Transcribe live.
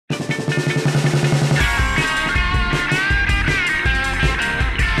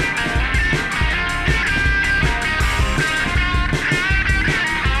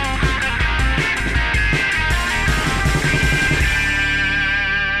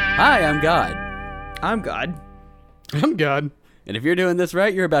Hi, I'm God. I'm God. I'm God. And if you're doing this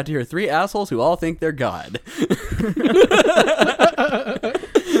right, you're about to hear three assholes who all think they're God.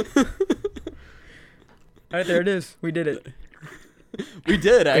 All right, there it is. We did it. We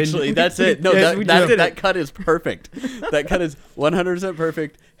did, actually. That's it. No, Yes, we did that it. cut is perfect. That cut is 100%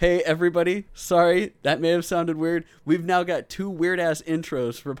 perfect. Hey, everybody. Sorry, that may have sounded weird. We've now got two weird-ass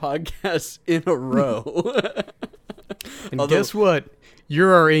intros for podcasts in a row. And guess what?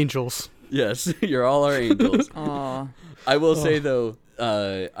 You're our angels. Yes, you're all our angels. Aw. I will say, though,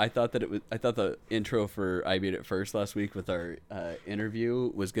 I thought the intro for I Beat It First last week with our interview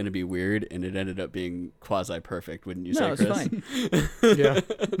was going to be weird, and it ended up being quasi-perfect, wouldn't you say, No, it's Chris? fine. Yeah.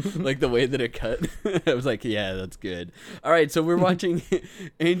 Like the way that it cut. I was like, yeah, that's good. All right, so we're watching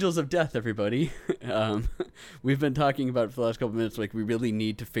Angels of Death, everybody. We've been talking about it for the last couple minutes, like we really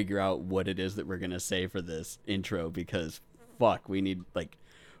need to figure out what it is that we're going to say for this intro because, fuck, we need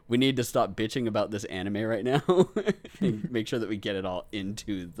to stop bitching about this anime right now and make sure that we get it all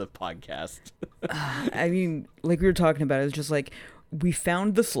into the podcast. I mean, like we were talking about, it's just like we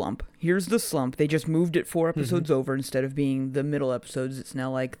found the slump. Here's the slump. They just moved it 4 episodes over instead of being the middle episodes. It's now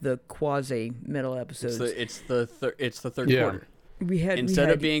like the quasi middle episodes. It's the third Yeah. quarter.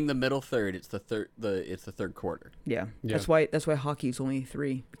 Instead of being the middle third, it's the third quarter. Yeah. Yeah. That's why hockey's only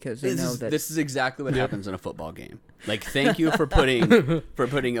 3 because they know that This is exactly what happens in a football game. Like, thank you for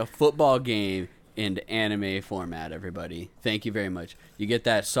putting a football game into anime format, everybody. Thank you very much. You get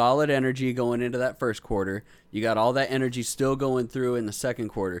that solid energy going into that first quarter. You got all that energy still going through in the second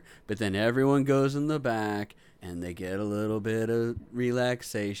quarter, but then everyone goes in the back and they get a little bit of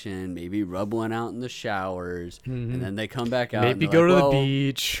relaxation, maybe rub one out in the showers, and then they come back out. Maybe and go like, to the "Well,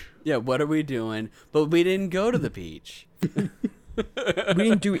 beach. Yeah, what are we doing? But we didn't go to the beach. we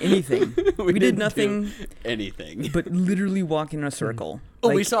didn't do anything. we did didn't nothing do anything. but literally walk in a circle. Oh,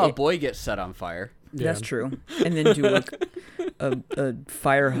 we Like, saw a boy get set on fire. That's Yeah. true. And then do like a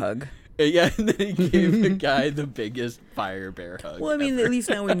fire hug. Yeah, and then he gave the guy the biggest fire bear hug. Well, I mean, ever. at least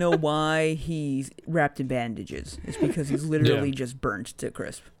now we know why he's wrapped in bandages. It's because he's literally Yeah. just burnt to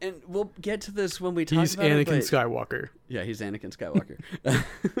crisp. And we'll get to this when we talk He's about it. Anakin but- Skywalker. Yeah, he's Anakin Skywalker.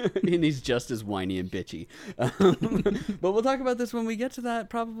 And he's just as whiny and bitchy. But we'll talk about this when we get to that,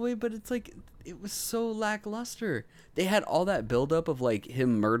 probably. But it's like, it was so lackluster. They had all that buildup of, like,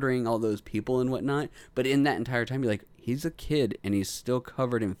 him murdering all those people and whatnot. But in that entire time, you're like, he's a kid and he's still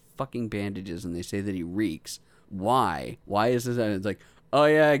covered in fucking bandages. And they say that he reeks. Why? Why is this? And it's like, oh,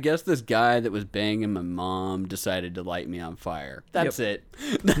 yeah, I guess this guy that was banging my mom decided to light me on fire. That's it.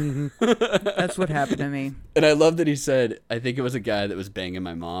 That's what happened to me. And I love that he said, I think it was a guy that was banging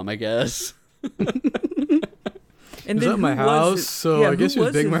my mom, I guess. And He was at my who was house, his- so yeah, I guess he who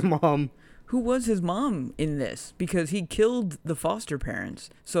was being his- my mom. Who was his mom in this? Because he killed the foster parents.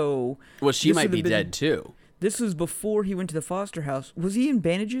 So Well, she this might would be have been- dead, too. This was before he went to the foster house. Was he in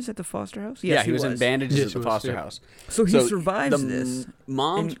bandages at the foster house? Yes, Yeah, he was in bandages Yes, at he the was, foster yeah. house. So he survives the this.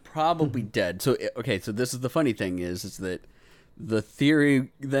 Mom's probably dead. So, okay, so this is the funny thing is that the theory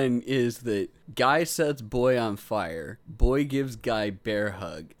then is that guy sets boy on fire. Boy gives guy bear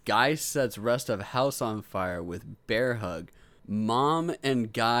hug. Guy sets rest of house on fire with bear hug. Mom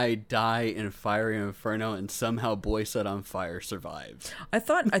and guy die in fiery inferno, and somehow boy set on fire survives. I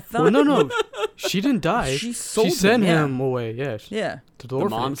thought. Well, no. She didn't die. She sold sent him, yeah. him away, yes. Yeah. To the The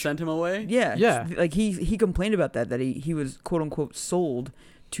mom orphanage. sent him away? Yeah. Yeah. Like he complained about that he was quote unquote sold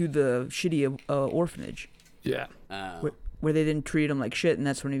to the shitty orphanage Yeah. where they didn't treat him like shit, and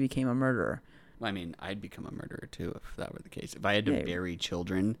that's when he became a murderer. I mean, I'd become a murderer too if that were the case. If I had to Yeah. bury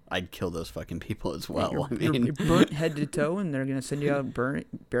children, I'd kill those fucking people as Yeah, well. I you're mean, burnt head to toe, and they're gonna send you out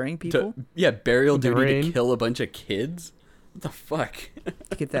burying people. burial The duty to rain. kill a bunch of kids. What the fuck?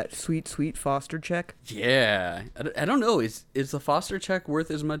 Get that sweet foster check. Yeah, I don't know. Is the foster check worth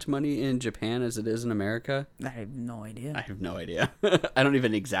as much money in Japan as it is in America? I have no idea. I have no idea. I don't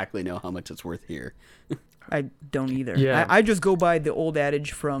even exactly know how much it's worth here. I don't either. Yeah. I just go by the old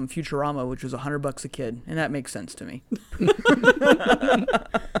adage from Futurama, which was $100 a kid, and that makes sense to me.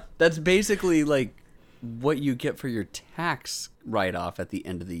 That's basically like what you get for your tax write-off at the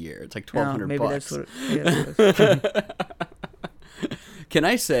end of the year. It's like $1,200. Maybe that's what. That's what it is. Can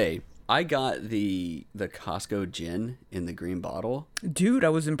I say I got the Costco gin in the green bottle? Dude, I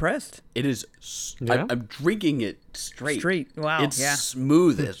was impressed. It is. Yeah? I'm drinking it straight. Straight. Wow. It's yeah.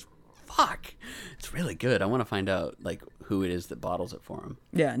 smooth as fuck. It's really good. I want to find out like who it is that bottles it for him.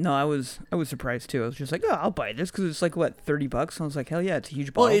 Yeah. No, I was surprised too. I was just like, oh, I'll buy this because it's like what $30. And I was like, hell yeah, it's a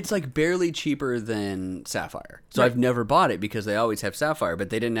huge bottle. Well, it's like barely cheaper than Sapphire. So Right. I've never bought it because they always have Sapphire, but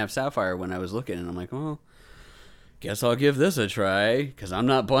they didn't have Sapphire when I was looking, and I'm like, well, guess I'll give this a try because I'm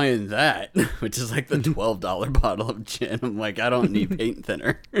not buying that, which is like the $12 bottle of gin. I'm like, I don't need paint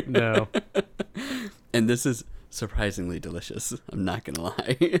thinner. No. And this is surprisingly delicious. I'm not going to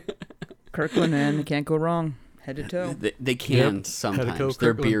lie. Kirkland, man, they can't go wrong. Head to toe. They can Yep. sometimes. Head to toe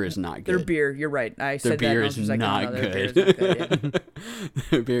Their Kirkland. beer is not Their good. beer, you're right. I Their said beer that. is and I was like, not no, their good. beer is not good, yeah.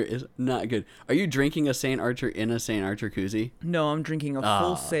 Their beer is not good. Are you drinking a St. Archer in a St. Archer koozie? No, I'm drinking a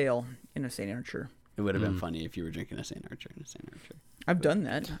full sail in a St. Archer. It would have been funny if you were drinking a St. Archer in a St. Archer. I've done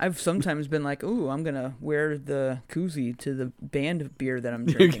that. I've sometimes been like, ooh, I'm going to wear the koozie to the band beer that I'm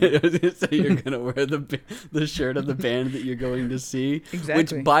drinking. So you're gonna wear the shirt of the band that you're going to see.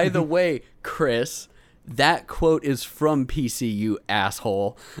 Exactly. Which, by the way, Chris, that quote is from PC, you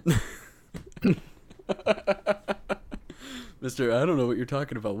asshole. Mister, I don't know what you're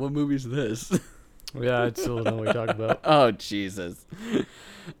talking about. What movie's this? Yeah, I still don't know what you're talking about. Oh, Jesus.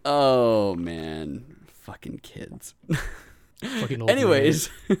 Oh, man. Fucking kids. Fucking old Anyways.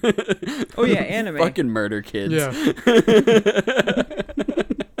 Oh, yeah, anime. Fucking murder kids. Yeah.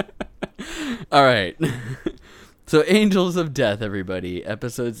 All right. So, Angels of Death, everybody.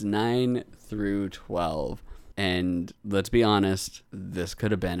 Episodes 9 through 12. And let's be honest, this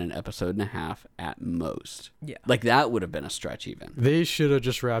could have been an episode and a half at most. Yeah. Like, that would have been a stretch even. They should have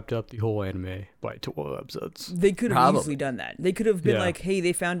just wrapped up the whole anime by 12 episodes. They could have Probably. easily done that. They could have been Yeah. like, hey,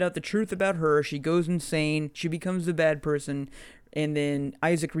 they found out the truth about her. She goes insane. She becomes the bad person. And then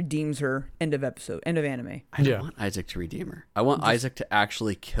Isaac redeems her. End of episode. End of anime. I don't Yeah. want Isaac to redeem her. I want Isaac to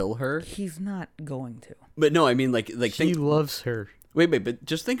actually kill her. He's not going to. But no, I mean, like He think, loves her. wait, but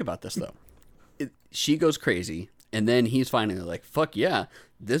just think about this, though. She goes crazy, and then he's finally like, fuck yeah,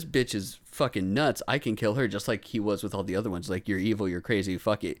 this bitch is fucking nuts. I can kill her just like he was with all the other ones. Like, you're evil, you're crazy,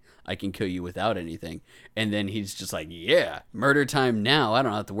 fuck it. I can kill you without anything. And then he's just like, yeah, murder time now. I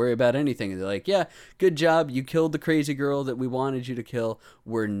don't have to worry about anything. And they're like, yeah, good job. You killed the crazy girl that we wanted you to kill.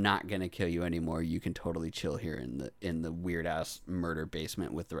 We're not going to kill you anymore. You can totally chill here in the weird-ass murder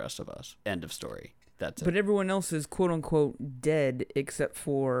basement with the rest of us. End of story. That's it. But everyone else is quote unquote dead except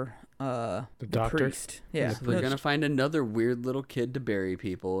for the doctor? priest. Yeah. So they're gonna find another weird little kid to bury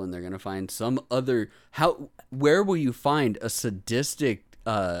people, and they're gonna find some other. Where will you find a sadistic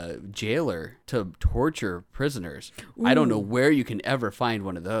jailer to torture prisoners? I don't know where you can ever find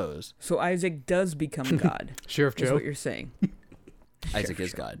one of those. So Isaac does become God. Sheriff Is Joe. what you're saying. Isaac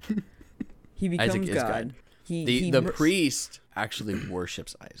is God. He becomes Isaac is God. God. He The priest actually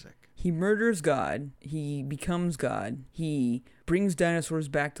worships Isaac. He murders God. He becomes God. He brings dinosaurs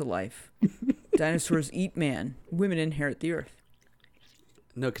back to life. Dinosaurs eat man. Women inherit the earth.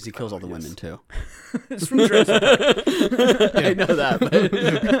 No, because he kills all the women too. It's from Jurassic Park. I know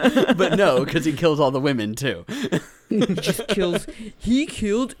that, but no, because he kills all the women too. He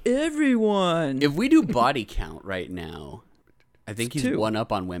killed everyone. If we do body count right now, I think he's 2. one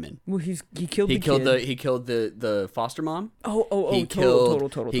up on women. Well, he killed He the killed kid. he killed the foster mom. Oh, He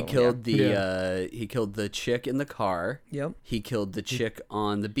total. He killed yeah. he killed the chick in the car. Yep. He killed the chick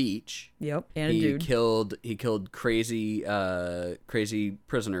on the beach. Yep. And a He dude. killed crazy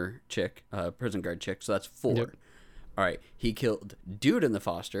prisoner chick, prison guard chick. So that's 4. Yep. All right. He killed dude in the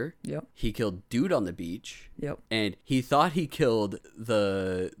foster. Yep. He killed dude on the beach. Yep. And he thought he killed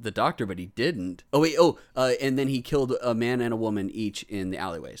the doctor, but he didn't. And then he killed a man and a woman each in the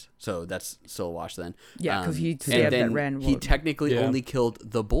alleyways. So that's still a wash then. Yeah, 'cause he and stabbed then that random He woman. technically Yeah. only killed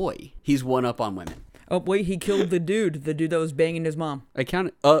the boy. He's one up on women. Oh wait, he killed the dude that was banging his mom. I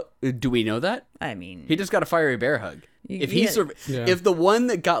counted. Do we know that? I mean, He just got a fiery bear hug. If he Yeah. if the one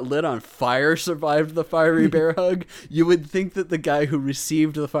that got lit on fire survived the fiery bear hug, you would think that the guy who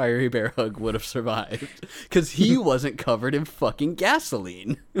received the fiery bear hug would have survived, because he wasn't covered in fucking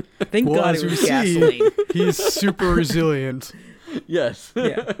gasoline. thank God as it we was see, gasoline. He's super resilient. Yes.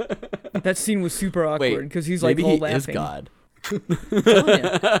 Yeah, that scene was super Wait, awkward because he's like maybe all he is laughing. God. Telling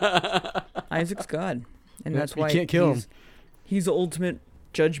ya. Isaac's God, and Yep, that's you why can't kill him. He's the ultimate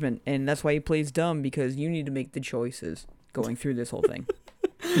judgment, and that's why he plays dumb, because you need to make the choices going through this whole thing.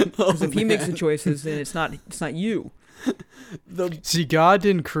 Because if he makes the choices, then it's not you. See, God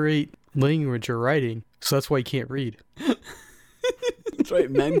didn't create language or writing, so that's why he can't read. That's right,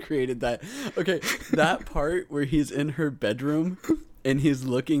 men created that. Okay, that part where he's in her bedroom and he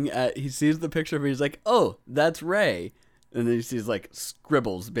sees the picture of her, he's like, oh, that's Ray. And then he sees like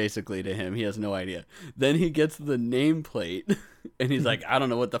scribbles basically to him. He has no idea. Then he gets the nameplate and he's like, I don't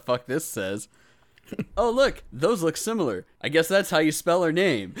know what the fuck this says. Oh, look, those look similar. I guess that's how you spell her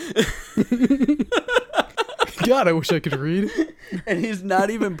name. God, I wish I could read. And he's not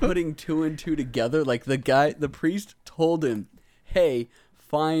even putting 2 and 2 together. Like the priest told him, hey,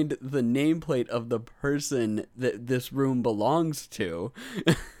 find the nameplate of the person that this room belongs to.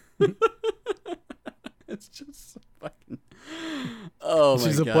 It's just so fucking. Oh my god!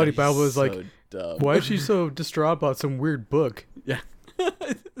 She's a bloody Bible is so like, dumb. why is she so distraught about some weird book? Yeah.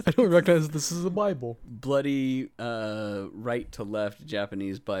 I don't recognize this is a Bible. Bloody right to left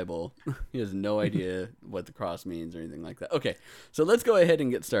Japanese Bible. He has no idea what the cross means or anything like that. Okay, so let's go ahead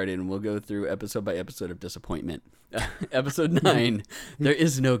and get started, and we'll go through episode by episode of disappointment. Episode 9, There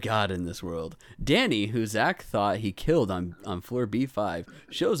is no God in this world. Danny, who Zach thought he killed on floor B5,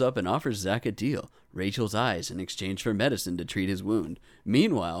 shows up and offers Zach a deal. Rachel's eyes in exchange for medicine to treat his wound.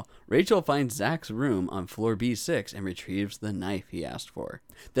 Meanwhile, Rachel finds Zach's room on floor B6 and retrieves the knife he asked for.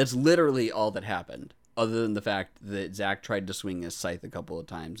 That's literally all that happened, other than the fact that Zach tried to swing his scythe a couple of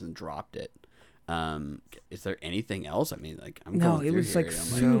times and dropped it. Is there anything else? I mean, like, I'm No, going it through was here like and I'm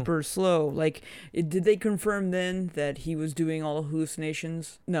super slow. Like, did they confirm then that he was doing all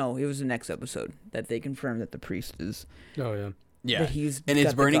hallucinations? No, it was the next episode that they confirmed that the priest is. Oh yeah. yeah, that he's and it's got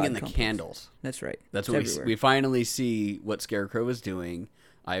the burning God in the complex. candles. That's right. That's It's what everywhere. we finally see what Scarecrow is doing.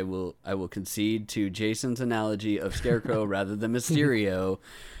 I will concede to Jason's analogy of Scarecrow rather than Mysterio.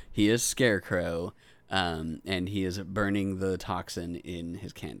 He is Scarecrow, and he is burning the toxin in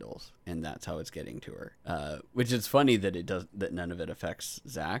his candles, and that's how it's getting to her. Which is funny that none of it affects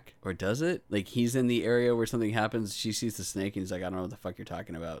Zach, or does it? Like, he's in the area where something happens. She sees the snake, and he's like, "I don't know what the fuck you're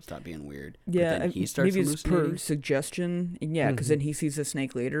talking about. Stop being weird." Yeah, but then he starts maybe it's per hallucinating. suggestion. Yeah, because then he sees the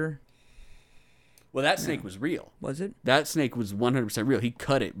snake later. Well, that snake was real. Was it? That snake was 100% real. He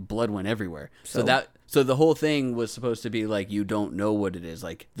cut it, blood went everywhere. So? So the whole thing was supposed to be like, you don't know what it is.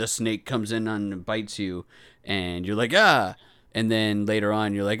 Like, the snake comes in and bites you, and you're like, ah. And then later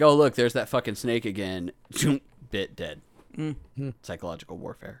on, you're like, oh, look, there's that fucking snake again. Bit dead. Psychological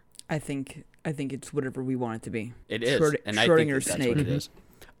warfare. I think it's whatever we want it to be. It is. And I think Schrodinger's that's snake. what it is.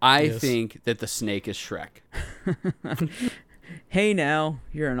 I Yes. think that the snake is Shrek. Hey now,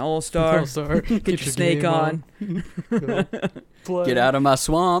 you're an all-star. All-star. Get your snake on. Play. Get out of my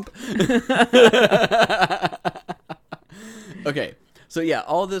swamp. Okay, so yeah,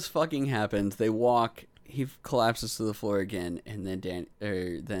 all this fucking happens. They walk. He collapses to the floor again, and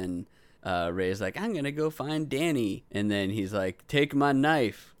then Ray's like, "I'm gonna go find Danny," and then he's like, "Take my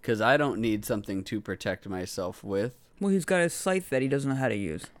knife, cause I don't need something to protect myself with Well, he's got a scythe that he doesn't know how to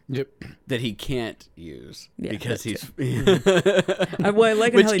use. Yep. that he can't use Yeah, because that he's." I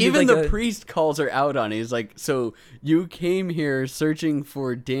like Which how they did even like the a, priest calls her out on. He's like, "So you came here searching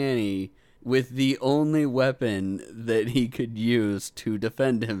for Danny with the only weapon that he could use to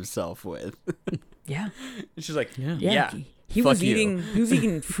defend himself with." yeah. And she's like, Yeah. "Yeah, He fuck was you."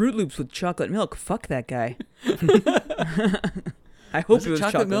 eating Fruit Loops with chocolate milk. Fuck that guy. I hope Was it it was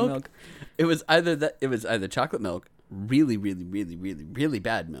chocolate chocolate milk? milk. It was either chocolate milk, really, really, really, really, really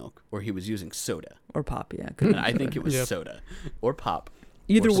bad milk, or he was using soda. Or pop. Yeah. And I think it was Yep. soda or pop.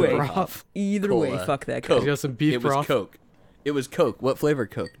 Either or way, soda pop, either way, cola, fuck that guy. Coke. You got some beef It was broth? Coke. It was Coke. What flavor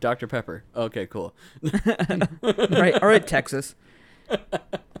Coke? Dr. Pepper. Okay, cool. Right. All right, Texas.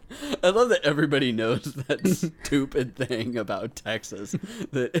 I love that everybody knows that stupid thing about Texas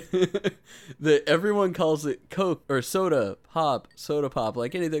that that everyone calls it Coke or soda pop,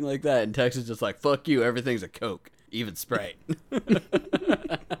 like anything like that. And Texas just like, fuck you, everything's a Coke, even Sprite.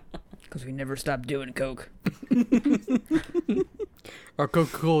 Because we never stopped doing Coke. Our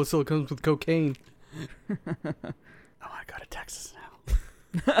Coca-Cola still comes with cocaine. I want to go to Texas now.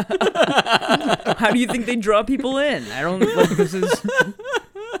 How do you think they draw people in? I don't like this is.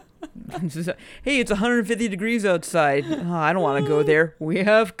 Hey, it's 150 degrees outside. Oh, I don't want to go there. We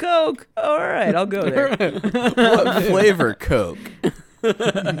have Coke. All right, I'll go there. What flavor Coke?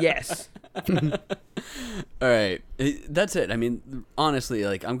 Yes. All right, that's it. I mean, honestly,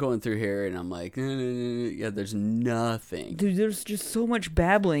 like, I'm going through here and I'm like, yeah, there's nothing. Dude, there's just so much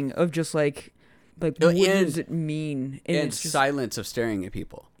babbling of just like Oh, what and- does it mean? And it's just, silence of staring at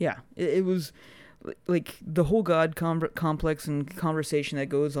people. yeah, it was like the whole God complex and conversation that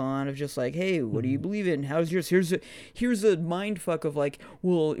goes on of just like, hey, what do you believe in? How's yours? Here's a mind fuck of like,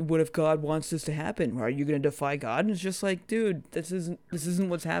 well, what if God wants this to happen? Are you gonna defy God? And it's just like, dude, this isn't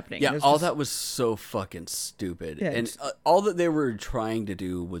what's happening. Yeah, And it's all just- that was so fucking stupid. Yeah, and it's- all that they were trying to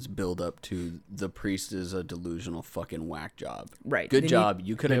do was build up to the priest is a delusional fucking whack job. Right. Good They job.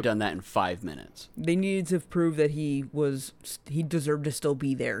 You could have Yep. done that in 5 minutes. They needed to prove that he deserved to still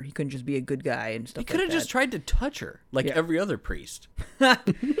be there. He couldn't just be a good guy and stuff He like could have that. just tried to touch her like Yeah. every other priest.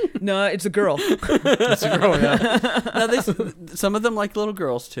 No, it's a girl. It's a girl, yeah. Now, some of them like little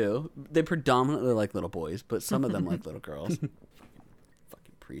girls too. They predominantly like little boys, but some of them like little girls.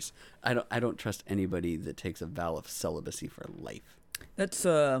 Fucking priests. I don't trust anybody that takes a vow of celibacy for life. That's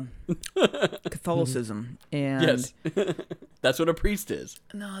Catholicism. And Yes. That's what a priest is.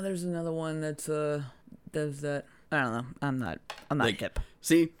 no, there's another one that's does that. I don't know. I'm not Like, hip.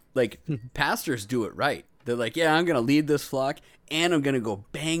 See, like, pastors do it right. They're like, yeah, I'm going to lead this flock, and I'm going to go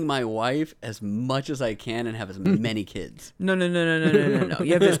bang my wife as much as I can and have as many kids. No.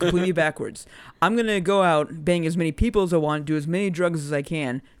 You have this completely backwards. I'm going to go out, bang as many people as I want, do as many drugs as I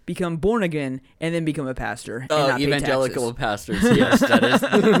can, become born again, and then become a pastor. And Oh, not pay evangelical taxes. pastors. Yes, that is.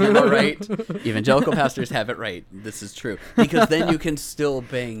 You're right. Evangelical pastors have it right. This is true. Because then you can still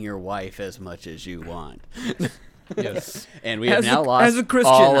bang your wife as much as you want. Yes. And we have As now a, lost as a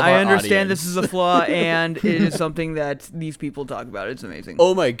Christian, all of I our understand audience. this is a flaw, and it is something that these people talk about. It's amazing.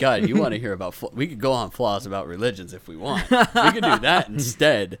 Oh my God! You want to hear about? We could go on flaws about religions if we want. We could do that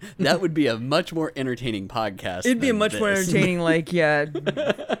instead. That would be a much more entertaining podcast. It'd be a than much more this. entertaining,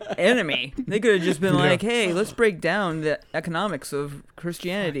 enemy. They could have just been like, "Hey, let's break down the economics of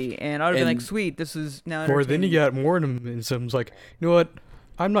Christianity," and I'd have been like, And- "Sweet, this is now." Or then you entertaining." got Mormonism's like, you know what?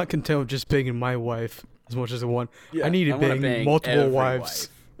 I'm not content with just banging my wife as much as I want. Yeah, I need to wanna bang multiple every wives.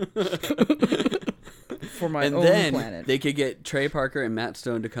 for my And own then planet. they could get Trey Parker and Matt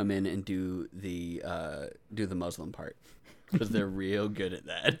Stone to come in and do the Muslim part because they're real good at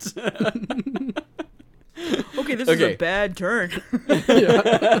that. Okay, this is Okay. a bad turn.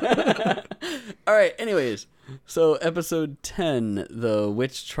 All right. Anyways, so episode 10, the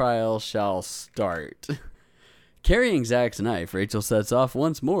witch trial shall start. Carrying Zach's knife, Rachel sets off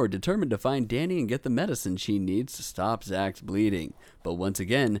once more, determined to find Danny and get the medicine she needs to stop Zach's bleeding. But once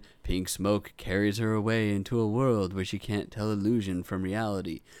again, pink smoke carries her away into a world where she can't tell illusion from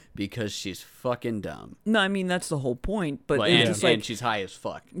reality because she's fucking dumb. No, I mean that's the whole point. But Well, it's and, just like and she's high as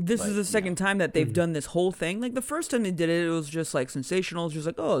fuck. this But, is the second time that Mm-hmm. they've done this whole thing. Like the first time they did it, it was just like sensational. It's just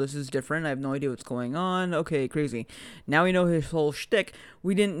like, oh, this is different. I have no idea what's going on. Okay, crazy. Now we know his whole shtick.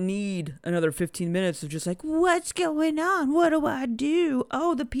 We didn't need another 15 minutes of just like, what's going on? What do I do?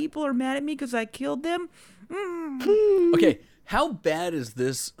 Oh, the people are mad at me because I killed them. Okay, how bad is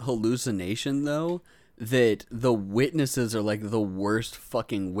this hallucination, though, that the witnesses are like the worst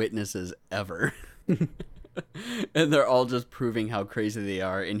fucking witnesses ever? And they're all just proving how crazy they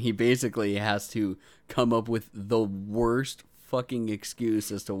are, and he basically has to come up with the worst fucking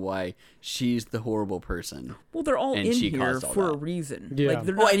excuse as to why she's the horrible person. Well, they're all And in she here caused all for a that. reason. Yeah. Like,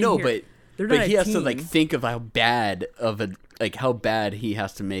 they're Oh, not I in know, here- they're not but he a has to like team. think of how bad he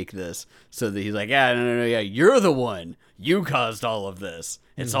has to make this, so that he's like, no, you're the one. You caused all of this.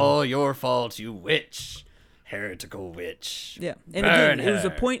 It's all your fault, you witch, heretical witch. Yeah, and Burn again, it was a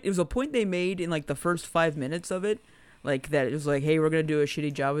her. point. It was a point they made in like the first 5 minutes of it, like that. It was like, hey, we're gonna do a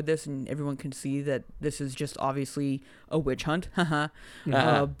shitty job with this, and everyone can see that this is just obviously a witch hunt. Haha.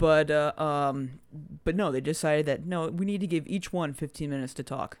 But no, they decided that no, we need to give each one 15 minutes to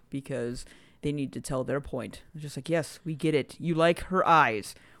talk because they need to tell their point. It's just like, yes, we get it. You like her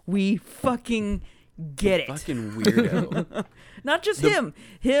eyes. We fucking get it. Fucking weirdo. Not just him.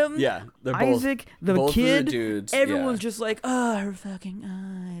 Him. Yeah, they're both- Isaac, the both of the kid, dudes, everyone's yeah. just like, oh, her fucking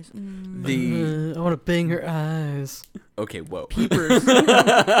eyes. Mm. The I want to bang her eyes. okay, whoa. Peepers.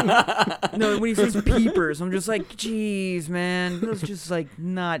 No, when he says peepers, I'm just like, jeez, man. Let's just like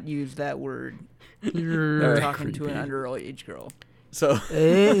not use that word. You're Talking to an underage girl. So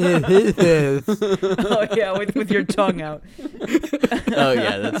Oh yeah, with your tongue out. oh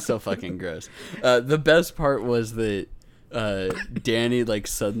yeah, that's so fucking gross. The best part was that Danny like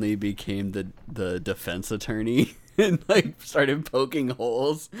suddenly became the defense attorney and like started poking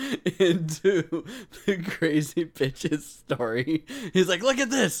holes into the crazy bitch's story. He's like, look at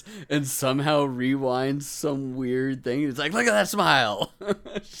this, and somehow rewinds some weird thing. He's like, look at that smile.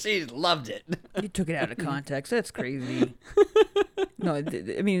 She loved it. You took it out of context. That's crazy. No, I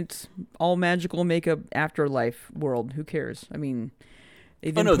mean it's all magical makeup afterlife world. Who cares? I mean, they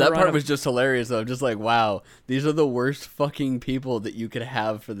Oh didn't no, put that her on part a- was just hilarious though. Just like, wow, these are the worst fucking people that you could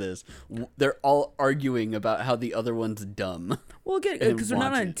have for this. They're all arguing about how the other one's dumb. Well, again, and because they're not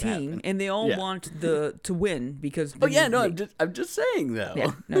on a wanted it to team, happen. and they all Yeah. want to win because. Oh yeah, then no, they- I'm just saying though.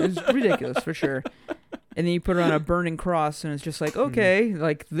 Yeah, no, it's ridiculous for sure. And then you put her on a burning cross, and it's just like, okay,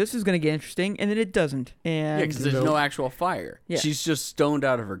 like this is gonna get interesting, and then it doesn't. Yeah, And because there's no actual fire. Yeah. She's just stoned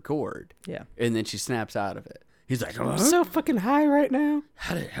out of her gourd, yeah, and then she snaps out of it. He's like, I'm huh? so fucking high right now.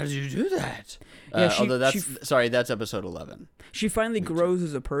 How did you do that? Yeah, she- although that's she- sorry, that's episode 11. she finally grows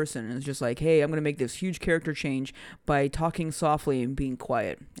as a person, and it's just like, hey, I'm gonna make this huge character change by talking softly and being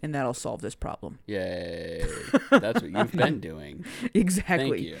quiet, and that'll solve this problem. Yay! That's what you've been doing. Exactly.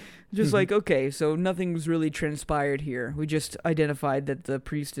 Thank you. Just like, okay, so nothing's really transpired here. We just identified that the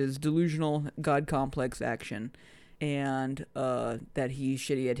priest is delusional, god complex action, and that he's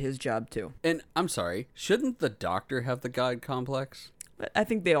shitty at his job too. And I'm sorry, shouldn't the Doctor have the God complex? But I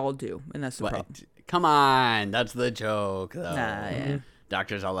think they all do, and that's the What? problem. Come on, that's the joke, though. Nah, yeah.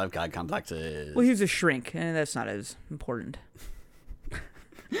 Doctors all have God complexes. Well, he's a shrink, and that's not as important.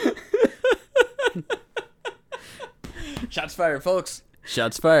 Shots fired, folks.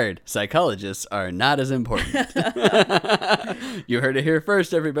 Shots fired. Psychologists are not as important. You heard it here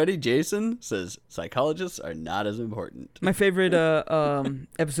first, everybody. Jason says psychologists are not as important. My favorite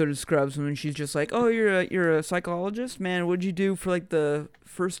episode of Scrubs when she's just like, "Oh, you're a psychologist, man. What'd you do for like the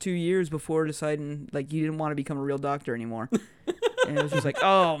first 2 years before deciding like you didn't want to become a real doctor anymore?" And it was just like,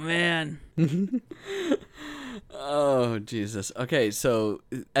 "Oh man." Oh Jesus. Okay, so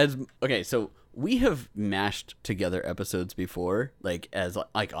we have mashed together episodes before, like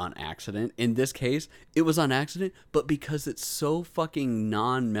on accident. In this case, it was on accident, but because it's so fucking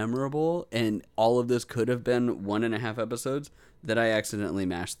non-memorable, and all of this could have been 1.5 episodes, that I accidentally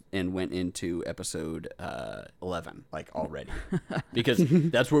mashed and went into episode 11, like already, because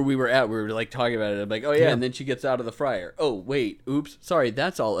that's where we were at. We were like talking about it. I'm like, oh yeah, and then she gets out of the fryer. Oh wait, oops, sorry,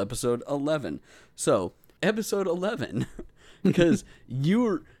 that's all episode 11. So episode 11. Because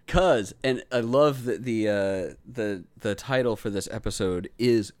and I love that the title for this episode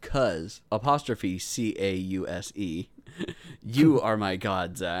is Cause 'Cause. You are my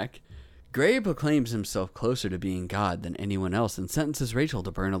God, Zach. Gray proclaims himself closer to being God than anyone else and sentences Rachel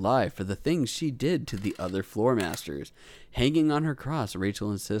to burn alive for the things she did to the other floor masters. Hanging on her cross,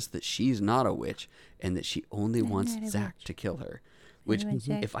 Rachel insists that she's not a witch and that she only wants Zach to kill her. Which,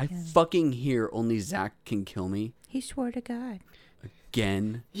 if I fucking hear only Zach can kill me... He swore to God.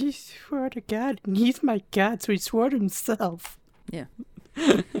 Again. He swore to God, and he's my God, so he swore to himself. Yeah.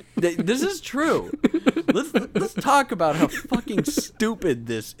 This is true. Let's talk about how fucking stupid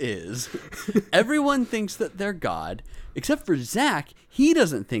this is. Everyone thinks that they're God, except for Zach. He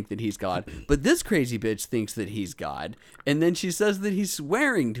doesn't think that he's God, but this crazy bitch thinks that he's God. And then she says that he's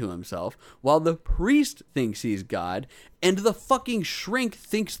swearing to himself, while the priest thinks he's God, and the fucking shrink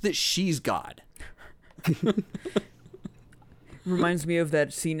thinks that she's God. Reminds me of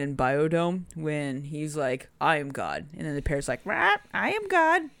that scene in Biodome when he's like, "I am God," and then the parrot's like, "Rah, I am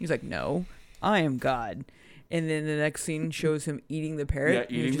God." He's like, "No, I am God." And then the next scene shows him eating the parrot. Yeah,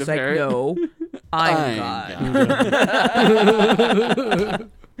 and eating he's just the like, parrot. "No, I am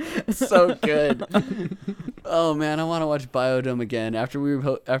God." So good. Oh man, I want to watch Biodome again. After we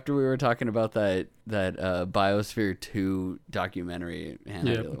were talking about that Biosphere 2 documentary, man,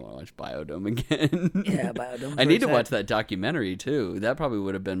 I really want to watch Biodome again. Yeah, Biodome. I need to watch that documentary too. That probably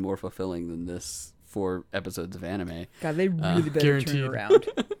would have been more fulfilling than this 4 episodes of anime. God, they really better Guaranteed. turn it around.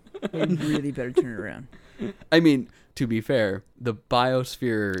 They really better turn it around. I mean, to be fair, the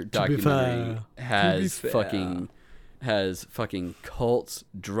Biosphere documentary has fucking cults,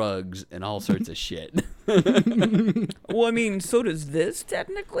 drugs, and all sorts of shit. Well, I mean, so does this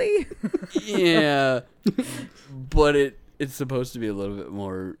technically. Yeah, but it's supposed to be a little bit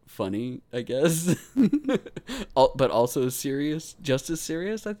more funny, I guess. But also serious, just as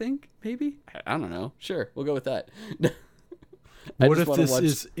serious, I think. Maybe, I don't know. Sure, we'll go with that. What if this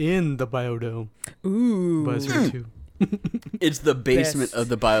is in the Biodome? Ooh, Biosphere 2. It's the basement of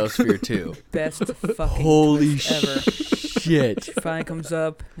the Biosphere 2. best fucking Holy twist ever. shit! She finally comes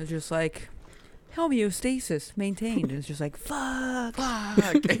up. It's just like, homeostasis maintained. And it's just like, fuck.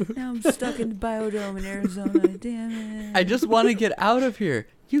 Now I'm stuck in the Biodome in Arizona. Damn it. I just want to get out of here.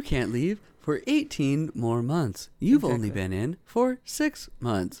 You can't leave for 18 more months. You've only Exactly. been in for 6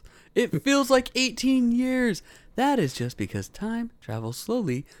 months. It feels like 18 years. That is just because time travels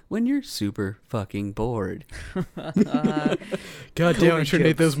slowly when you're super fucking bored. God damn, I COVID should have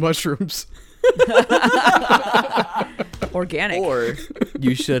ate jokes. those mushrooms. Organic. Or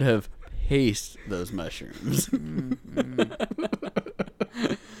you should have paced those mushrooms.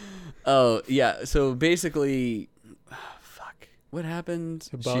 Oh, yeah. So basically, fuck. What happened?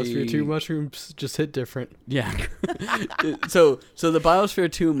 The Biosphere 2 mushrooms just hit different. Yeah. so the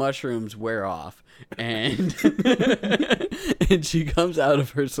Biosphere 2 mushrooms wear off, and and she comes out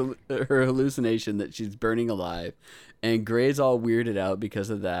of her hallucination that she's burning alive, and Gray's all weirded out because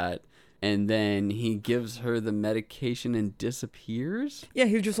of that. And then he gives her the medication and disappears. Yeah,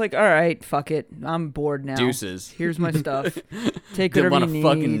 he was just like, all right, fuck it. I'm bored now. Deuces. Here's my stuff. Take Didn't whatever want you to need.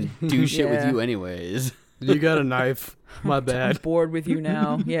 fucking do shit with Yeah. you anyways. You got a knife. My I'm bad. bored with you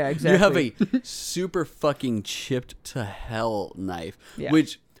now. Yeah, exactly. You have a super fucking chipped to hell knife, Yeah.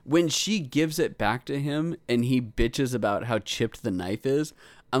 which when she gives it back to him and he bitches about how chipped the knife is,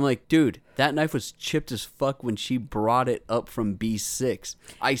 I'm like, dude, that knife was chipped as fuck when she brought it up from B6.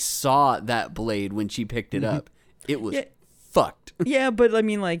 I saw that blade when she picked it up. It was Yeah. fucked. Yeah, but I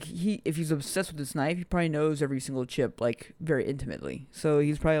mean, like if he's obsessed with this knife, he probably knows every single chip like very intimately. So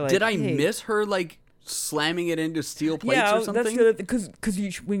he's probably like, Did I hey. miss her like slamming it into steel plates or something? That's the other because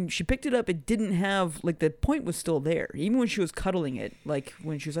when she picked it up, it didn't have like the point was still there. Even when she was cuddling it, like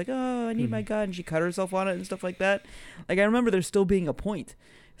when she was like, "Oh, I need my gun," and she cut herself on it and stuff like that. Like I remember there still being a point.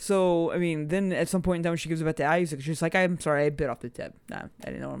 So I mean, then at some point in time, when she gives it back to Isaac, she's like, "I'm sorry, I bit off the tip. Nah, I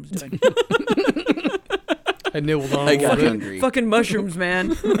didn't know what I was doing." I nibbled on I got it. hungry. Fucking mushrooms,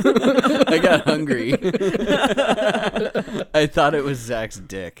 man. I got hungry. I thought it was Zach's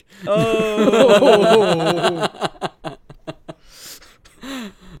dick. Oh.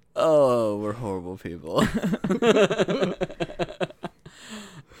 Oh, we're horrible people.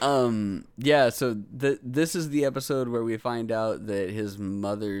 Yeah, so this is the episode where we find out that his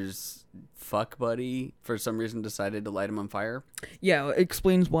mother's fuck buddy for some reason decided to light him on fire. Yeah, it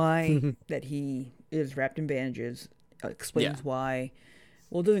explains why that he is wrapped in bandages. Explains why.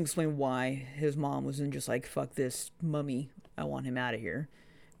 Well, it doesn't explain why his mom wasn't just like, "Fuck this mummy, I want him out of here."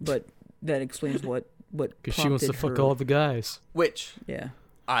 But that explains what Because she wants to fuck her. all the guys. Which Yeah.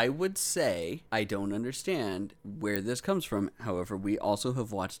 I would say I don't understand where this comes from. However, we also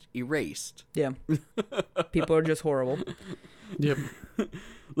have watched Erased. Yeah. People are just horrible. Yep.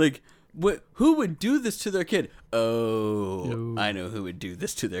 Like, who would do this to their kid? Oh, No. I know who would do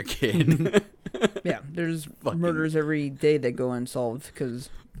this to their kid. Yeah, there's Fucking- murders every day that go unsolved because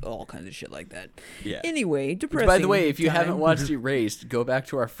all kinds of shit like that. Yeah. Anyway, depressing. By the way, if you time. haven't watched Erased, go back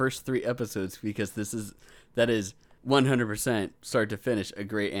to our first 3 episodes because that is 100% start to finish a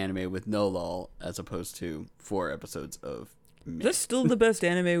great anime with no lull as opposed to 4 episodes of meh. That's still the best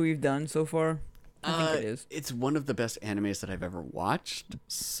anime we've done so far. I think it is. It's one of the best animes that I've ever watched.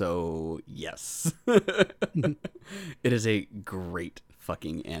 So, yes. It is a great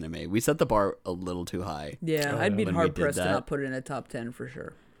fucking anime. We set the bar a little too high. Yeah, Oh, I'd be when we hard did pressed to that. not put it in a top 10 for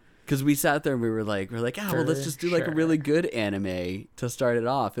sure. Because we sat there and we're like, well, let's just do like a really good anime to start it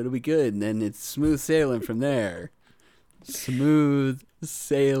off. It'll be good. And then it's smooth sailing from there. Smooth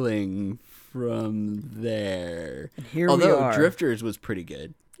sailing from there. And here we Although are. Drifters was pretty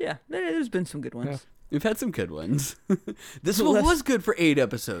good. Yeah, there's been some good ones. Yeah. We've had some good ones. This So one let's- was good for 8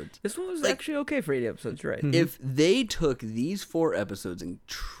 episodes. This one was Like- actually okay for 8 episodes, right? If they took these 4 episodes and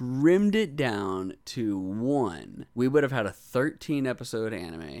trimmed it down to 1, we would have had a 13 episode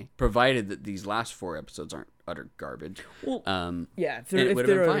anime, provided that these last 4 episodes aren't utter garbage. Well, and yeah, it if would've they're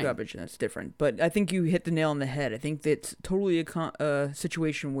been other fine. garbage, that's different. But I think you hit the nail on the head. I think that's totally a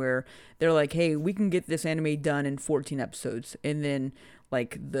situation where they're like, hey, we can get this anime done in 14 episodes. And then,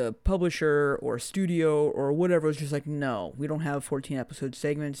 like, the publisher or studio or whatever was just like, no, we don't have 14 episode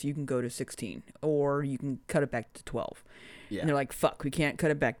segments. You can go to 16. Or you can cut it back to 12. Yeah. And they're like, fuck, we can't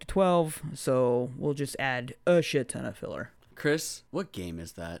cut it back to 12. So we'll just add a shit ton of filler. Chris, what game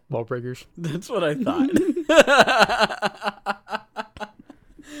is that? Lawbreakers. That's what I thought.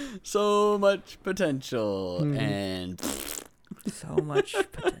 So much potential and So much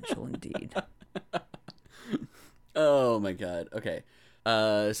potential indeed. oh my god. Okay.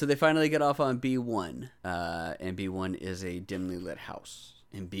 So they finally get off on B1. And B1 is a dimly lit house.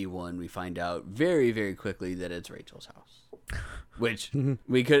 In B1 we find out very, very quickly that it's Rachel's house. Which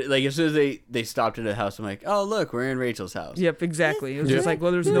we could, like, as soon as they stopped at a house, I'm like, oh look, we're in Rachel's house. Yep, exactly. It was Yeah. just like,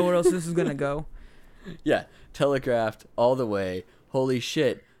 well, there's nowhere else this is gonna go. Yeah, telegraphed all the way. Holy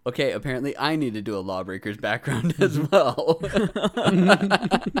shit. Okay, apparently I need to do a Lawbreakers background as well.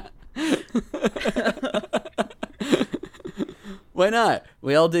 Why not?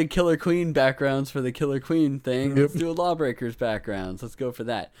 We all did Killer Queen backgrounds for the Killer Queen thing. Let's do a Lawbreakers backgrounds. Let's go for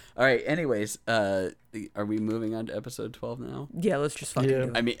that. All right, anyways, are we moving on to episode 12 now? Yeah, let's just fucking Yeah.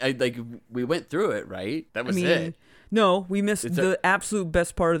 do it. I mean, we went through it, right? That was it. No, we missed It's the absolute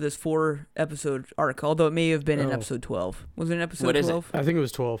best part of this 4-episode arc, although it may have been in Oh. episode 12. Was it in episode What is it? 12? I think it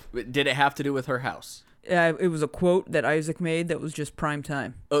was 12. Did it have to do with her house? It was a quote that Isaac made that was just prime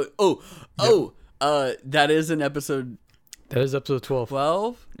time. That is an episode That is episode 12.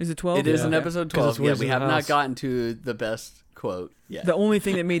 12? Is it 12? It is an Yeah. episode 'Cause it's 12. Yeah, Wizard we of have the not House. gotten to the best quote yet. The only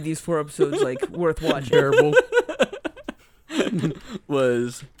thing that made these 4 episodes like worth watching. Terrible.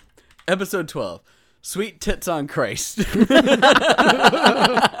 Was episode 12. Sweet Tits on Christ.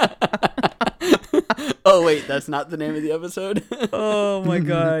 Oh, wait, that's not the name of the episode? Oh my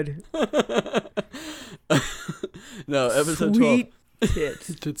god. No, episode Sweet tits.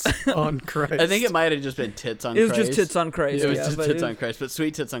 It's on Christ. 12. I think it might have just been Tits on It was Christ. just tits on Christ. It was yeah, just but Tits it- on Christ, but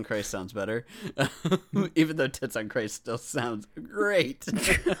Sweet Tits on Christ sounds better. Even though Tits on Christ still sounds great.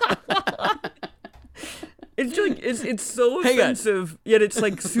 It's like it's so Hang on. offensive, yet it's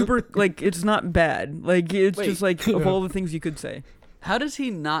like super like it's not bad. Like it's Wait. just like of all the things you could say. How does he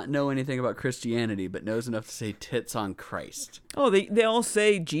not know anything about Christianity but knows enough to say tits on Christ? Oh, they all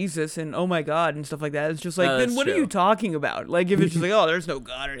say Jesus and oh my God and stuff like that. It's just like, No, then that's what are true. you talking about? Like if it's just like, oh, there's no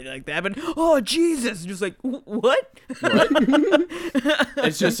God or anything like that, but oh Jesus, just like what?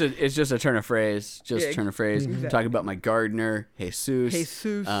 It's just a turn of phrase. Just Yeah, turn of phrase. exactly. Talking about my gardener, Jesus.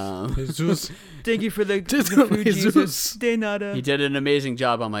 Jesus, Jesus. thank you for the Jesus. food, Jesus. De nada. He did an amazing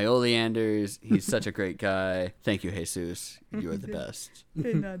job on my oleanders. He's such a great guy. Thank you, Jesus. You are the best.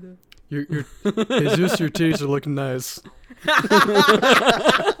 De nada. Your Jesus, your titties are looking nice.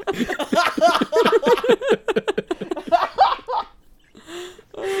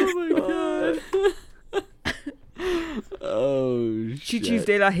 Oh my god. Oh shit. Chichis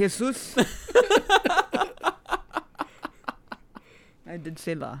de la Jesus. I did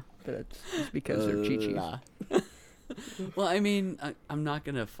say la, but it's because they're chichis. La. Well, I mean, I'm not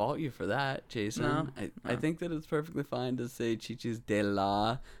gonna fault you for that, Jason. No, I think that it's perfectly fine to say chichis de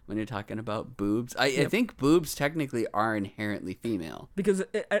la when you're talking about boobs. I think boobs technically are inherently female. Because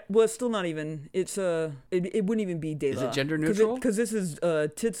well, it's still not even. It's it wouldn't even be de la. Is it gender neutral? Because this is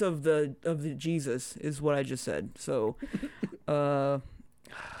tits of the Jesus is what I just said. So,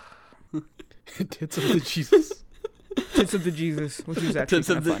 Tits of the Jesus. tits of the Jesus, which is actually Tits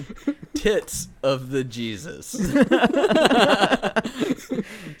kind of of the fun. tits of the Jesus.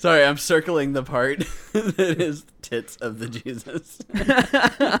 Sorry, I'm circling the part that is tits of the Jesus.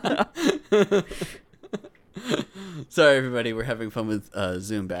 Sorry, everybody. We're having fun with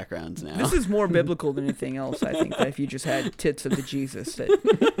Zoom backgrounds now. This is more biblical than anything else. I think that if you just had tits of the Jesus,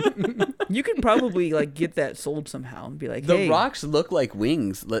 that you could probably like get that sold somehow and be like, The hey. rocks look like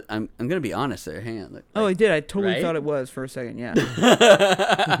wings. I'm gonna be honest there. Hang on. Look, Oh, I did. I totally right? thought it was for a second. Yeah.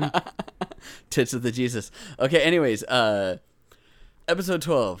 Tits of the Jesus. Okay, anyways, episode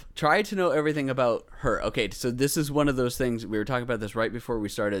 12. Try to know everything about her. Okay, so this is one of those things, we were talking about this right before we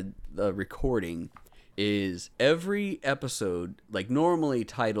started the recording, is every episode, like normally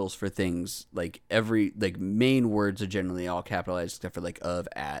titles for things, like main words are generally all capitalized except for like of,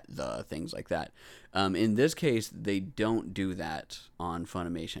 at, the, things like that. In this case, they don't do that on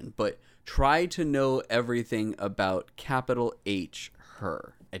Funimation, but try to know everything about capital H,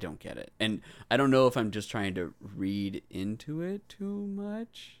 her. I don't get it. And I don't know if I'm just trying to read into it too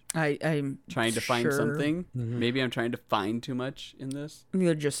much. I'm Trying to find sure something. Maybe I'm trying to find too much in this.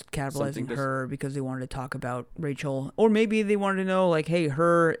 they're just capitalizing Something her because they wanted to talk about Rachel, or maybe they wanted to know like, hey,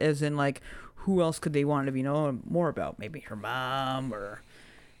 her as in like who else could they want to be known more about? Maybe her mom or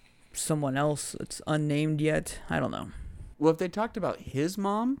someone else that's unnamed yet. I don't know. Well, if they talked about his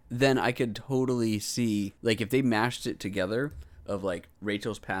mom, then I could totally see, like, if they mashed it together of, like,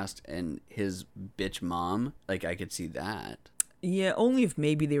 Rachel's past and his bitch mom, like, I could see that. Yeah, only if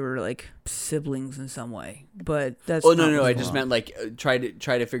maybe they were like siblings in some way. But that's Oh, not no, what's I going just on. meant, like, try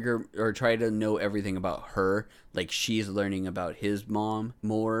to figure, or try to know everything about her. Like, she's learning about his mom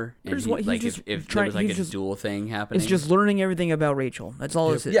more. And Here's what- he's like, just if there trying- was, like, he's a just- dual thing happening. It's just learning everything about Rachel. That's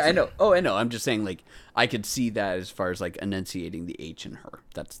all this is. Yeah, I know. Oh, I know. I'm just saying, like, I could see that as far as, like, enunciating the H in her.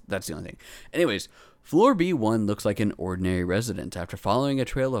 That's the only thing. Anyways, Floor B1 looks like an ordinary residence. After following a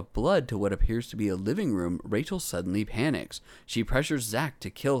trail of blood to what appears to be a living room, Rachel suddenly panics. She pressures Zach to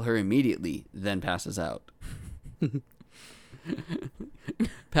kill her immediately, then passes out.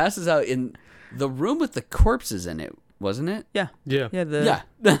 Passes out in the room with the corpses in it, wasn't it? Yeah. Yeah. Yeah.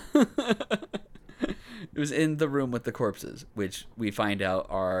 Yeah. It was in the room with the corpses, which we find out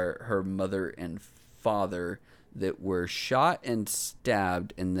are her mother and father that were shot and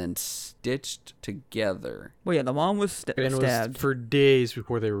stabbed and then stitched together. Well, yeah, the mom was And it was stabbed. for days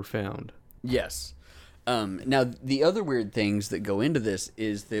before they were found. Yes. Now, the other weird things that go into this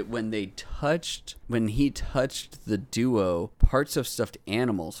is that when he touched the duo, parts of stuffed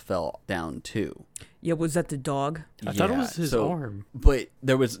animals fell down too. Yeah, was that the dog? I thought it was his arm. But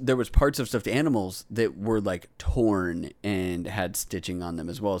there was parts of stuffed animals that were like torn and had stitching on them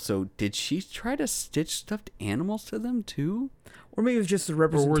as well. So did she try to stitch stuffed animals to them too? Or maybe it was just the Or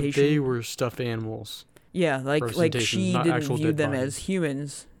representation. they were stuffed animals. Yeah, like Representation, she not didn't actual view dead them bodies. as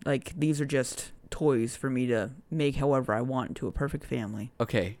humans. Like these are just toys for me to make however I want into a perfect family.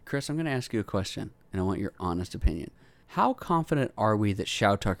 Okay, Chris, I'm going to ask you a question, and I want your honest opinion. How confident are we that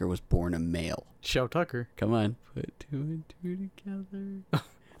Shao Tucker was born a male? Shao Tucker. Come on, put two and two together.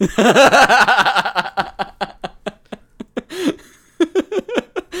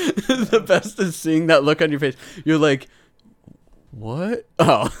 The best is seeing that look on your face. You're like, what?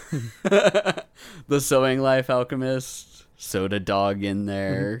 Oh. The Sewing Life Alchemist. Soda Dog in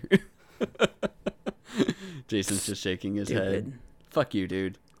there. Jason's just shaking his head. Stupid. Fuck you,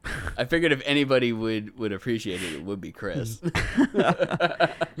 dude. I figured if anybody would appreciate it, it would be Chris.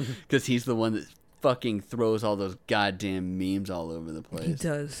 Because he's the one that fucking throws all those goddamn memes all over the place. He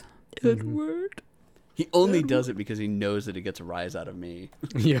does. Edward. He only does it because he knows that it gets a rise out of me.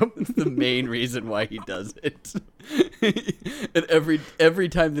 Yep. It's the main reason why he does it. And every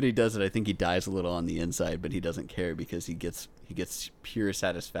time that he does it, I think he dies a little on the inside, but he doesn't care because he gets pure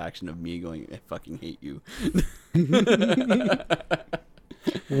satisfaction of me going, I fucking hate you.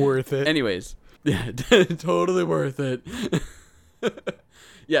 Worth it. Anyways, yeah, totally worth it.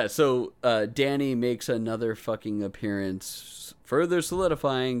 Yeah, so Danny makes another fucking appearance, further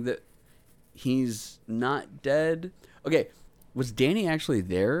solidifying that he's not dead. Okay, was Danny actually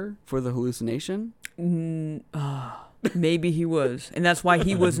there for the hallucination? Maybe he was, and that's why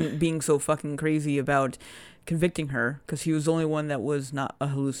he wasn't being so fucking crazy about convicting her, because he was the only one that was not a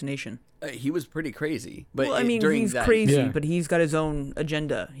hallucination. He was pretty crazy, but Well, I mean, during he's that, crazy, Yeah. but he's got his own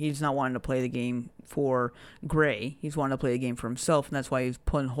agenda. He's not wanting to play the game for Gray. He's wanting to play the game for himself, and that's why he's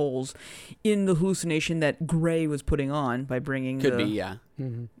putting holes in the hallucination that Gray was putting on by bringing Could the be, yeah.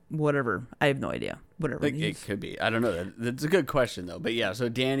 whatever. I have no idea. Whatever. It could be. I don't know. That's a good question though. But yeah, so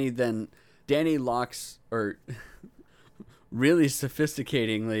Danny locks or really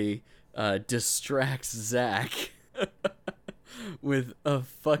sophisticatingly distracts Zach with a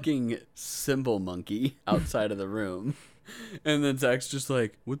fucking symbol monkey outside of the room. And then Zach's just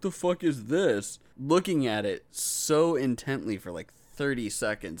like, what the fuck is this? Looking at it so intently for like 30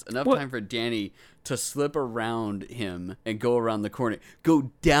 seconds. Enough time for Danny to slip around him and go around the corner.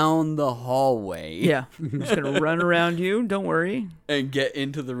 Go down the hallway. Yeah, I'm just gonna run around you. Don't worry. And get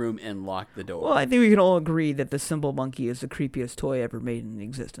into the room and lock the door. Well, I think we can all agree that the symbol monkey is the creepiest toy ever made in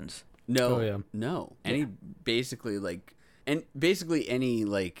existence. No. Oh, yeah. No. Any basically any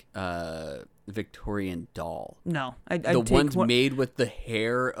Victorian doll. No, I'd The take ones one, made with the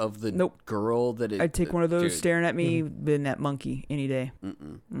hair of the Nope. girl that it. I'd take one of those dude, staring at me than that monkey any day.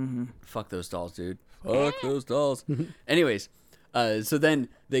 Fuck those dolls, dude. Fuck those dolls. Anyways, so then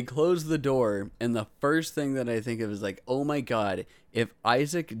they close the door, and the first thing that I think of is like, oh my god, if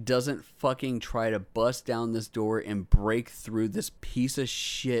Isaac doesn't fucking try to bust down this door and break through this piece of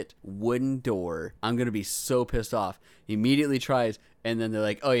shit wooden door, I'm gonna be so pissed off. He immediately tries, and then they're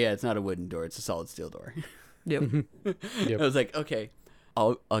like, oh yeah, it's not a wooden door, it's a solid steel door. Yep. Yep. I was like, okay,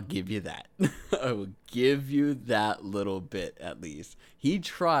 I'll give you that. I will give you that little bit at least. He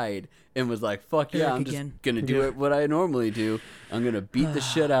tried and was like, fuck yeah, Eric I'm just again. gonna do it what I normally do. I'm gonna beat the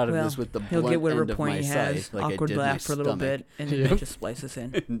shit out of Well, this with the he'll blunt get whatever end of point my he has. scythe, like Awkward I did my laugh for a little stomach. bit, and then Yep. they just splice us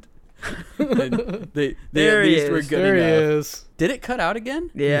in. And they There at he least were is. good There he enough. is. Did it cut out again?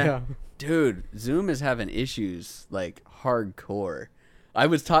 Yeah. Dude, Zoom is having issues like hardcore. I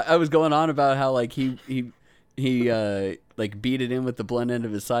was going on about how like he like beat it in with the blunt end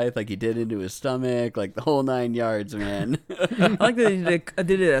of his scythe, like he did into his stomach, like the whole 9 yards, man. I like that they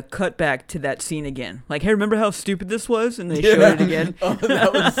did a cutback to that scene again. Like, hey, remember how stupid this was? And they showed it again. Oh,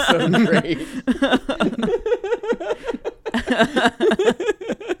 that was so great.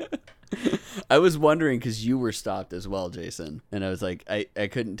 I was wondering because you were stopped as well, Jason, and I was like, I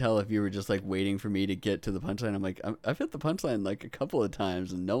couldn't tell if you were just like waiting for me to get to the punchline. I'm like, I've hit the punchline like a couple of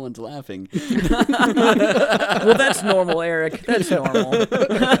times and no one's laughing. Well, that's normal, Eric. That's normal.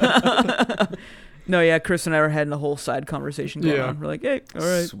 No, yeah, Chris and I were having the whole side conversation going Yeah. on. We're like, hey, all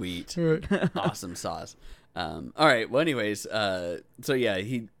right. Sweet. All right. Awesome sauce. All right. Well, anyways, so yeah,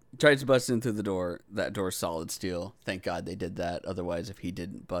 he tries to bust in through the door. That door's solid steel. Thank God they did that. Otherwise, if he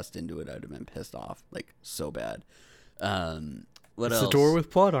didn't bust into it, I'd have been pissed off, like so bad. What It's else? the door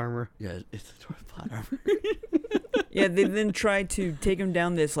with plot armor. Yeah, it's the door with plot armor. Yeah, they then tried to take him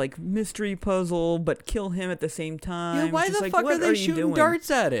down this like mystery puzzle, but kill him at the same time. Yeah, why It's just the like, fuck what are they you shooting doing?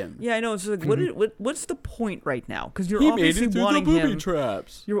 darts at him? Yeah, I know. It's like, what's the point right now? Because you're He made obviously it through the wanting booby him.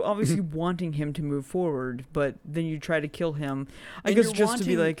 traps. You're obviously wanting him to move forward, but then you try to kill him. I And guess you're just to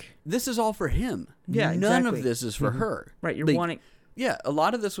be wanting- like, This is all for him. Yeah, None exactly. of this is for her. right, you're Like, wanting. Yeah, a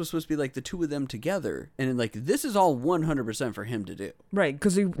lot of this was supposed to be like the two of them together, and like this is all 100% for him to do. Right,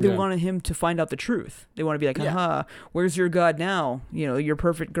 because they Yeah. wanted him to find out the truth. They want to be like, Yeah. haha, where's your god now? You know, your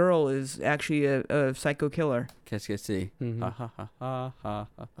perfect girl is actually a psycho killer. Qu'est-ce que c'est? Mhm. Ha ha ha ha ha.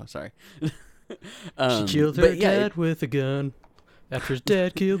 Oh, sorry. She killed her but yeah, dad with a gun. After his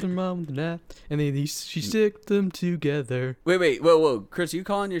dad killed her mom with a knife, and then she stick them together. Wait, whoa, Chris, you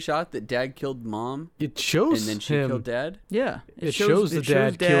calling your shot that dad killed mom It shows and then she him. killed dad? Yeah. It shows the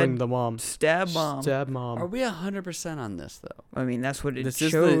dad killing the mom. Stab mom. Stab Are mom. we 100% on this though? I mean, that's what it This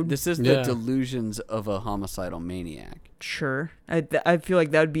showed. is the Yeah. delusions of a homicidal maniac. Sure. I feel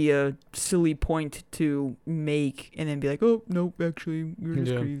like that would be a silly point to make and then be like, oh, nope, actually, you're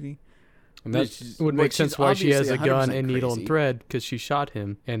just Yeah. crazy. And that She's- would well, make sense she's why she has a obviously gun 100% and needle crazy. and thread, because she shot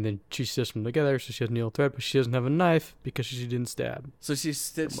him, and then she stitched them together, so she has needle and thread, but she doesn't have a knife because she didn't stab. So she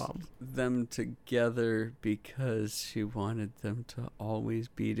stitched mom. them together because she wanted them to always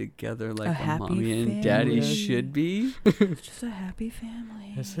be together like A a, happy mommy and daddy family. should be. It's just a happy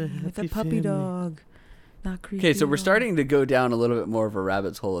family. It's a with a happy puppy family. dog. Not creepy. Okay, so at we're all. starting to go down a little bit more of a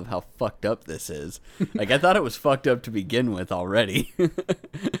rabbit's hole of how fucked up this is. Like, I thought it was fucked up to begin with already.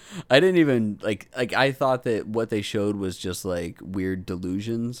 I didn't even like I thought that what they showed was just like weird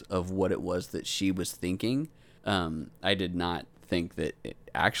delusions of what it was that she was thinking. I did not think that it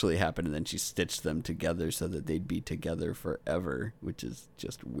actually happened, and then she stitched them together so that they'd be together forever, which is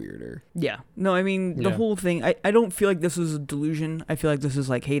just weirder. Yeah. No, I mean, the Yeah. whole thing, I don't feel like this was a delusion. I feel like this is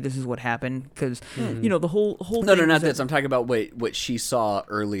like, hey, this is what happened. Because, you know, the whole No, thing not is this. I'm talking about what she saw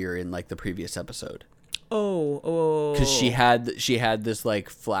earlier in like the previous episode. Oh. Because she had this like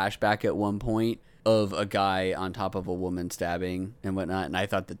flashback at one point of a guy on top of a woman stabbing and whatnot, and I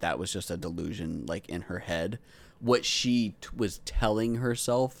thought that was just a delusion, like in her head. What she was telling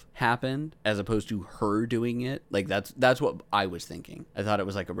herself happened, as opposed to her doing it. Like that's what I was thinking. I thought it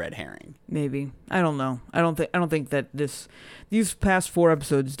was like a red herring. Maybe. I don't know. I don't think that these past 4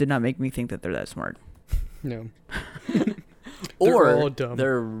 episodes did not make me think that they're that smart. No. Or all dumb.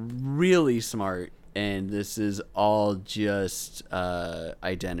 they're really smart, and this is all just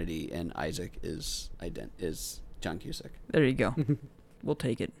identity, and Isaac is John Cusack. There you go. We'll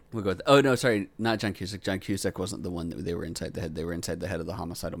take it. We'll go with, oh no, sorry, not John Cusack. John Cusack wasn't the one that they were inside the head. They were inside the head of the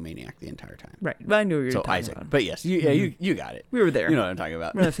homicidal maniac the entire time. Right. But I knew what you were So talking Isaac, about. but yes, you got it. We were there. You know what I'm talking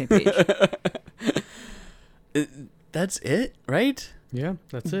about. We're on the same page. That's it, right? Yeah,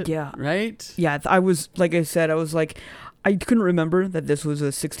 that's it. Yeah. Right? Yeah, I was, like I said, I couldn't remember that this was a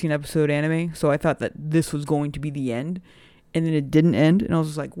 16-episode anime, so I thought that this was going to be the end, and then it didn't end, and I was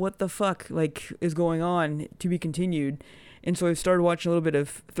just like, what the fuck, like, is going on, to be continued, and so I started watching a little bit of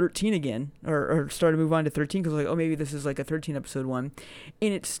 13 again, or started to move on to 13, because I was like, oh, maybe this is like a 13-episode one,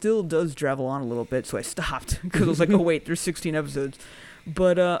 and it still does travel on a little bit, so I stopped, because I was like, oh, wait, there's 16 episodes,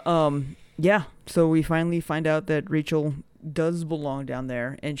 but, yeah, so we finally find out that Rachel does belong down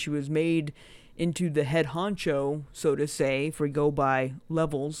there, and she was made into the head honcho, so to say, if we go by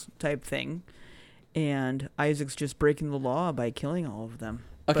levels type thing. And Isaac's just breaking the law by killing all of them.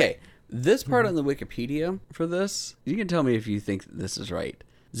 Okay, this part on the Wikipedia for this, you can tell me if you think that this is right.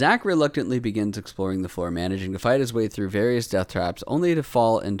 Zack reluctantly begins exploring the floor, managing to fight his way through various death traps, only to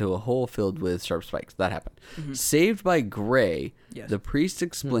fall into a hole filled with sharp spikes. That happened. Saved by Gray, Yes. the priest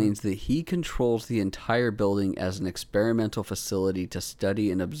explains that he controls the entire building as an experimental facility to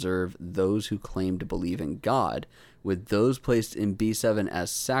study and observe those who claim to believe in God, with those placed in B7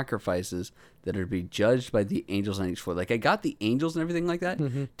 as sacrifices that are to be judged by the angels on each floor. Like, I got the angels and everything like that.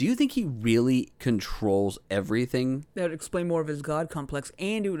 Do you think he really controls everything? That would explain more of his God complex,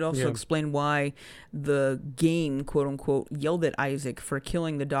 and it would also Yeah. explain why the game, quote unquote, yelled at Isaac for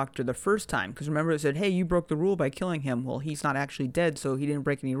killing the doctor the first time. Because remember, it said, hey, you broke the rule by killing him. Well, he's not actually dead, so he didn't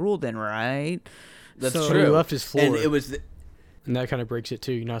break any rule then, right? That's So- But he true. left his floor, And it was... and that kind of breaks it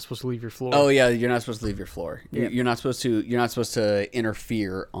too. You're not supposed to leave your floor. Oh yeah, you're not supposed to leave your floor. Yeah. You're not supposed to. You're not supposed to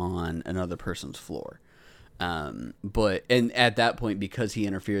interfere on another person's floor. But at that point, because he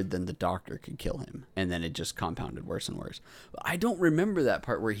interfered, then the doctor could kill him, and then it just compounded worse and worse. I don't remember that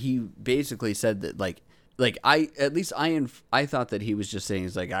part where he basically said that like I thought that he was just saying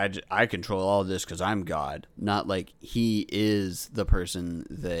it's like I control all this because I'm God, not like he is the person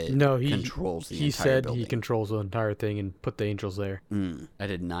that controls the he entire said building. he controls the entire thing and put the angels there. I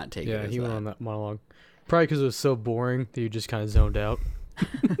did not take it. Yeah, as he went that. on that monologue. Probably because it was so boring that you just kind of zoned out.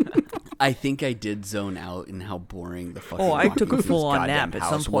 I think I did zone out in how boring the fucking. Oh, I took a Rockies' full-on goddamn nap at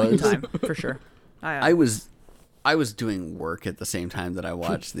some house point was. in time, for sure. I was doing work at the same time that I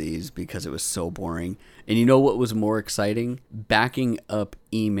watched these because it was so boring. And you know what was more exciting? Backing up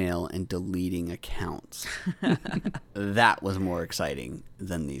email and deleting accounts. That was more exciting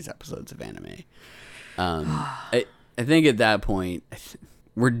than these episodes of anime. I think at that point,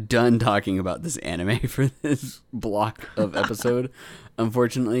 we're done talking about this anime for this block of episode,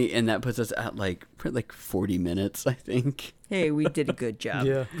 unfortunately, and that puts us at like 40 minutes, I think. Hey, we did a good job.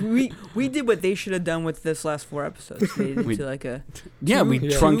 Yeah. We did what they should have done with this last 4 episodes. Made it into like a Yeah, we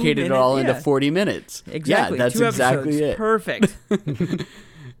truncated it all into 40 minutes. Exactly. Yeah, that's 2 exactly episodes. it. Perfect.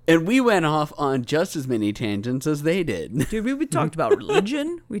 And we went off on just as many tangents as they did. Dude, we talked about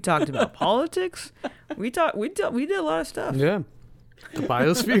religion. We talked about politics. We did a lot of stuff. Yeah. The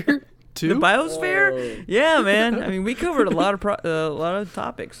biosphere too. The biosphere. Yeah, man. I mean, we covered a lot of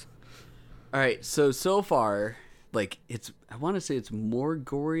topics. All right, so far, like I want to say it's more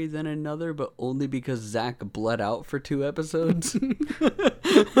gory than another, but only because Zach bled out for 2 episodes.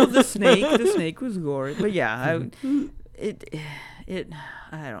 Well, the snake was gory, but yeah,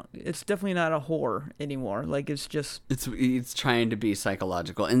 it's definitely not a horror anymore. Like it's trying to be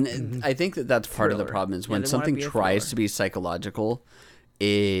psychological, and I think that's part of the Thriller. problem is Yeah, when they wanna something be a tries thriller. to be psychological,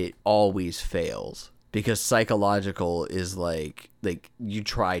 it always fails because psychological is like you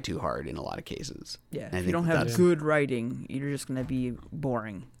try too hard in a lot of cases. Yeah, And I if you think don't have that's- good writing, you're just gonna be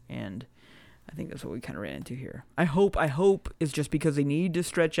boring, and I think that's what we kind of ran into here. I hope it's just because they need to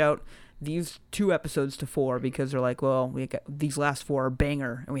stretch out these 2 episodes to 4 because they're like, well, we got these last 4 are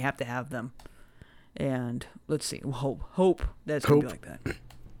banger, and we have to have them. And let's see, we'll hope that it's gonna be Hope. like that.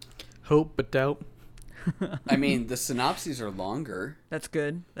 Hope but doubt. I mean, the synopses are longer. That's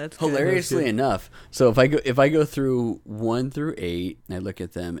good. That's good. Hilariously enough, so if I go through 1 through 8 and I look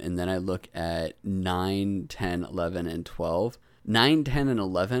at them, and then I look at 9, 10, 11, and 12. 9, 10, and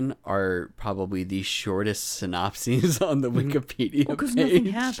 11 are probably the shortest synopses on the Wikipedia because page. nothing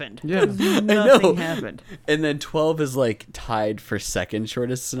happened. Yeah. 'Cause know. nothing happened. And then 12 is like tied for second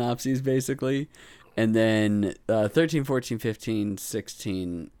shortest synopses, basically. And then 13, 14, 15,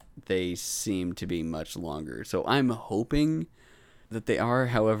 16, they seem to be much longer. So I'm hoping that they are.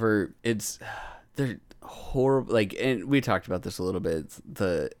 However, they're horrible. Like, and we talked about this a little bit.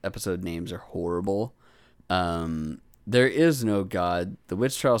 The episode names are horrible. There is no God. The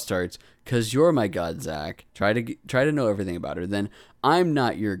witch trial starts because you're my God, Zach. Try to know everything about her. Then I'm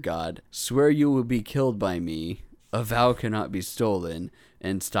not your God. Swear you will be killed by me. A vow cannot be stolen.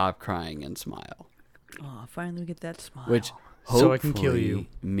 And stop crying and smile. Oh, finally we get that smile. Which So I can kill hopefully you.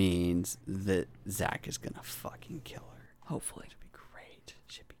 means that Zach is gonna fucking kill her. hopefully Should be great.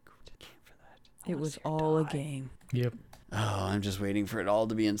 Should be great. Game for that. I it wanna was see her all a die. game. Yep. Oh, I'm just waiting for it all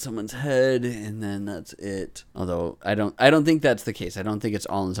to be in someone's head, and then that's it. Although I don't think that's the case. I don't think it's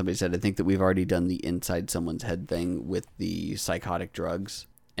all in somebody's head. I think that we've already done the inside someone's head thing with the psychotic drugs,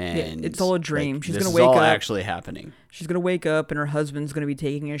 and it's all a dream. She's this gonna is wake all up. actually happening. She's gonna wake up and her husband's gonna be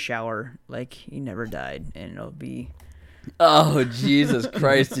taking a shower like he never died, and it'll be Oh Jesus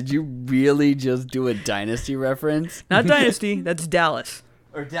Christ! Did you really just do a Dynasty reference? not Dynasty. That's Dallas,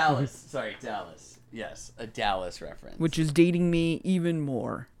 Or Dallas? Sorry, Dallas. Yes, a Dallas reference. which is dating me even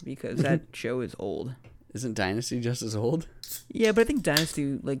more because that show is old. Isn't Dynasty just as old? Yeah, but I think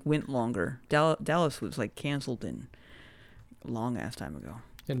Dynasty like went longer. Dallas was like canceled in a long ass time ago.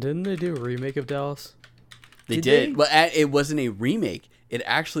 And didn't they do a remake of Dallas? They Did did. they? Well, it wasn't a remake. It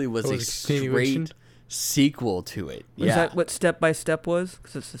actually was Oh, a it was a continuation? straight sequel to it. Was yeah. that what Step by Step was?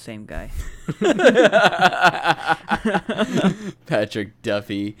 Because it's the same guy. Patrick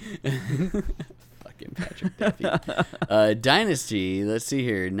Duffy. Fucking Patrick Duffy. Dynasty, let's see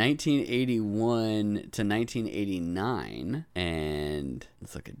here. 1981 to 1989. And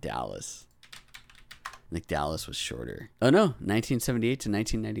let's look at Dallas. I think Dallas was shorter. Oh, no. 1978 to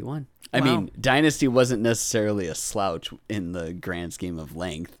 1991. I Wow. mean, Dynasty wasn't necessarily a slouch in the grand scheme of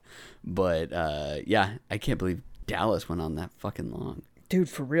length. But, yeah, I can't believe Dallas went on that fucking long. Dude,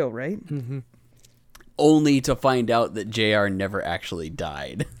 for real, right? Mm-hmm. Only to find out that JR never actually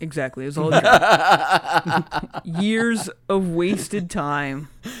died. Exactly. It was all a dream. Years of wasted time.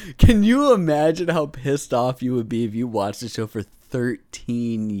 Can you imagine how pissed off you would be if you watched the show for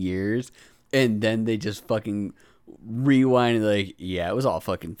 13 years and then they just fucking rewind and like, yeah, it was all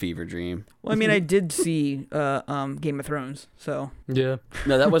fucking fever dream. Well, I mean, I did see Game of Thrones, so Yeah.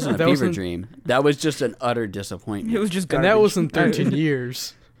 No, that wasn't a That fever wasn't- dream. That was just an utter disappointment. it was just And garbage. that wasn't 13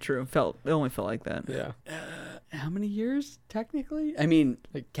 years. True. It only felt like that. Yeah. How many years technically? I mean,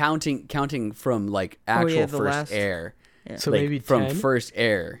 like counting from like Oh, actual yeah, the first last- air. Yeah. So Like, maybe from 10? first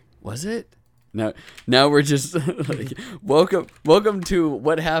air. Was it? No. Now we're just like, welcome to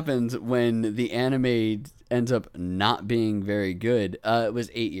what happens when the anime ends up not being very good. It was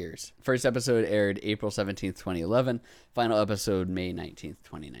 8 years. First episode aired April 17th, 2011. Final episode May 19th,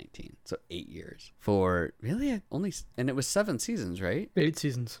 2019. So 8 years for really only, and it was 7 seasons, right? 8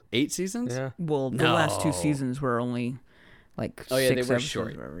 seasons. 8 seasons? Yeah. Well, the last two No. seasons were only like Oh yeah, six they were episodes short.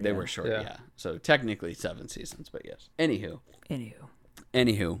 or whatever, They yeah. were short. Yeah. Yeah. So technically 7 seasons, but yes. Anywho,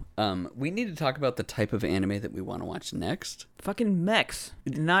 We need to talk about the type of anime that we want to watch next. fucking mechs,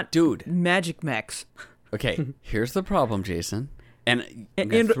 not Dude. magic mechs. Okay, here's the problem, Jason. And I'm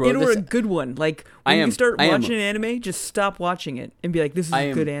And, gonna throw or this- a good one. Like I when am- you start I am- watching an anime, just stop watching it and be like, "This is I a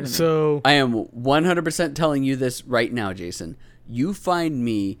am- good anime." So I am 100% telling you this right now, Jason. You find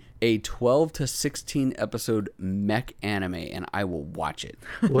me a 12 to 16 episode mech anime and I will watch it.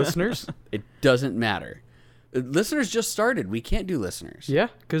 listeners, It doesn't matter. Listeners just started. We can't do listeners. yeah,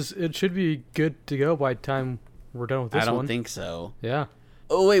 because it should be good to go by the time we're done with this I don't one. think so. Yeah.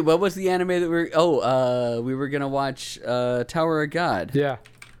 Oh wait, what was the anime that we were gonna watch Tower of God. Yeah.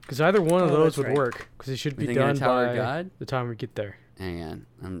 Because either one of Oh, those that's would right. work. Because it should We be thinking of done Tower of by God? the time we get there. Hang on.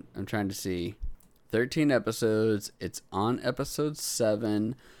 I'm trying to see. 13 episodes. It's on episode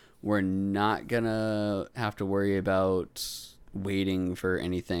 7. We're not gonna have to worry about waiting for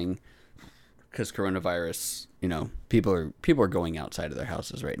anything because coronavirus, people are going outside of their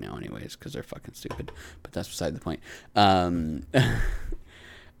houses right now anyways because they're fucking stupid. But that's beside the point.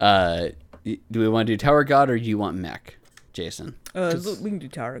 Do we want to do Tower of God or do you want mech, Jason? We can do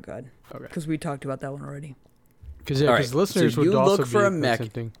Tower of God Okay. because we talked about that one already. Because All right, listeners so would you also look for be a mech.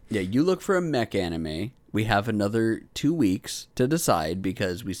 attempting. Yeah, you look for a mech anime. We have another 2 weeks to decide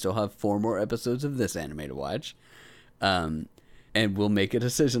because we still have 4 more episodes of this anime to watch. And we'll make a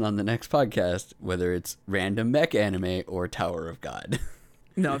decision on the next podcast whether it's random mech anime or Tower of God.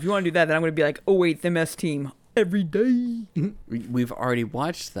 No, if you want to do that, then I'm going to be like, "Oh wait, the MS team every day." We've already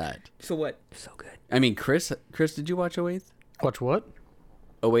watched that. So what? So good. I mean, Chris, did you watch 08th? Watch what?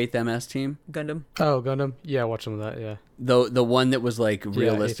 08th MS Team? Gundam. Oh, Gundam. Yeah, watch some of that. Yeah. The one that was like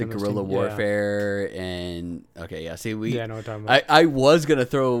realistic MS guerrilla Team, yeah. warfare and okay, yeah. See, Yeah, I know what you're talking about. I was gonna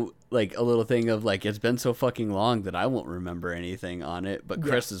throw like a little thing of like it's been so fucking long that I won't remember anything on it, but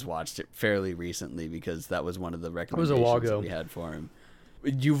Chris has watched it fairly recently because that was one of the was recommendations a while that ago. we had for him.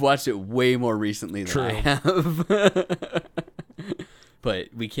 You've watched it way more recently than I True. have. But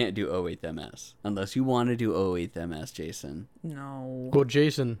we can't do 08th MS unless you want to do 08th MS, Jason. No. Well,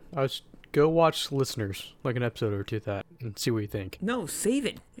 Jason, go watch listeners, like an episode or two of that, and see what you think. No, save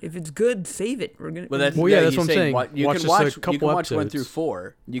it. If it's good, save it. We're gonna. Well, that's Well, yeah, that's he's what I'm saying. You Watch can just watch. a You couple can watch 1 through episodes.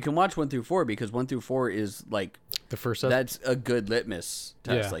 4. You can watch 1 through 4 because 1 through 4 is like The first that's a good litmus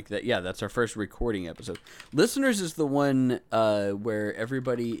test. Yeah. Like that. Yeah, that's our first recording episode. Listeners is the one where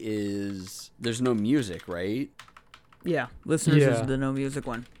everybody is. There's no music, right? Yeah, listeners Yeah. is the no music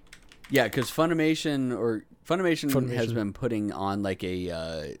one. Yeah, because Funimation has Funimation. been putting on like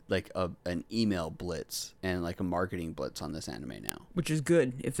an email blitz and like a marketing blitz on this anime now. Which is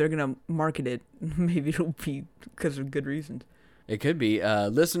good. If they're gonna market it, maybe it'll be because of good reasons. It could be.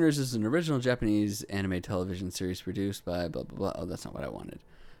 Listeners is an original Japanese anime television series produced by blah blah blah. Oh, that's not what I wanted.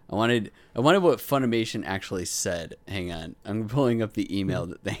 I wanted what Funimation actually said. Hang on, I'm pulling up the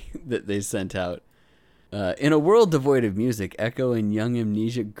email that they sent out. In a world devoid of music, Echo and young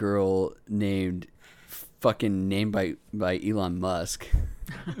amnesic girl named by Elon Musk.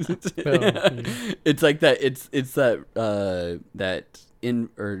 It's like that. It's that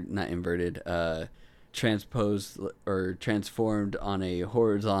not inverted. Transposed or transformed on a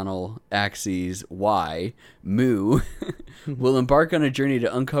horizontal axis Y, Mu, will embark on a journey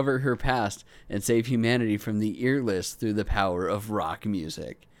to uncover her past and save humanity from the earless through the power of rock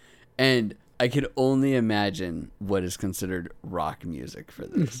music. And I could only imagine what is considered rock music for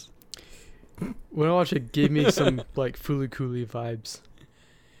this. When I watched it, gave me some like Fooly Cooly vibes.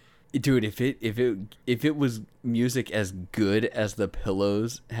 Dude, if it was music as good as the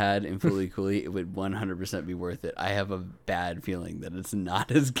Pillows had in Fooly Cooly, it would 100% be worth it. I have a bad feeling that it's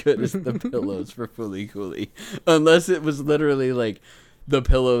not as good as the Pillows for Fooly Cooly, unless it was literally like the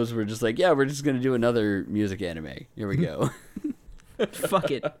Pillows were just like, yeah, we're just gonna do another music anime. Here we go. Fuck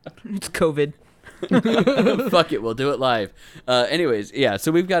it. It's COVID. Fuck it, we'll do it live. Anyways, yeah,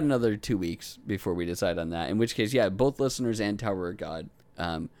 so we've got another 2 weeks before we decide on that. In which case, yeah, both listeners and Tower of God.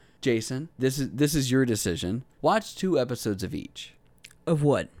 Jason, this is your decision. Watch 2 episodes of each. Of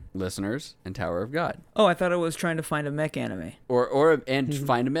what? Listeners and Tower of God. Oh, I thought I was trying to find a mech anime.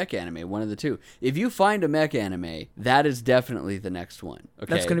 Find a mech anime, one of the two. If you find a mech anime, that is definitely the next one.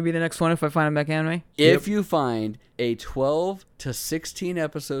 Okay. That's going to be the next one if I find a mech anime? If you find a 12 to 16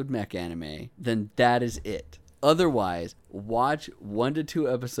 episode mech anime, then that is it. Otherwise, watch 1 to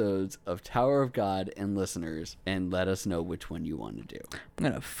 2 episodes of Tower of God and Listeners and let us know which one you want to do. I'm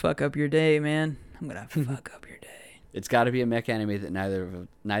going to fuck up your day, man. I'm going to fuck up your day. It's got to be a mech anime that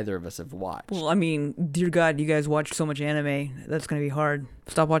neither of us have watched. Well, I mean, dear God, you guys watch so much anime. That's going to be hard.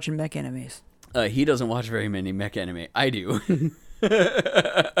 Stop watching mech animes. He doesn't watch very many mech anime. I do.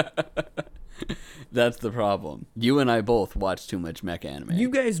 That's the problem. You and I both watch too much mech anime. You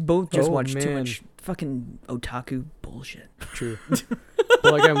guys both just Oh, watch too man. much fucking otaku bullshit. True.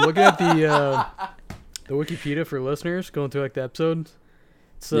 But, like, I'm looking at the Wikipedia for listeners, going through like the episodes.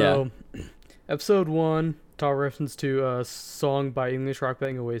 So, episode 1, top reference to a song by English rock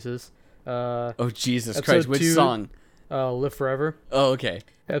band Oasis. Oh, Jesus Episode Christ. Which 2, song? Live Forever. Oh, okay.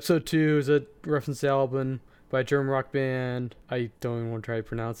 Episode 2 is a reference to album by a German rock band. I don't even want to try to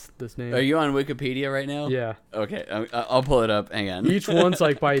pronounce this name. Are you on Wikipedia right now? Yeah. Okay, I'll pull it up. Hang on. Each one's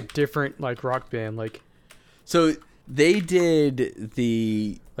like by a different like rock band. Like So they did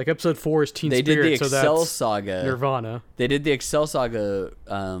the episode 4 is Teen they Spirit. did the so Excel that's Saga. Nirvana. They did the Excel Saga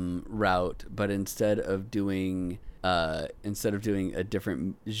route, but instead of doing a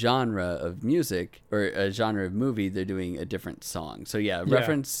different genre of music or a genre of movie, they're doing a different song. So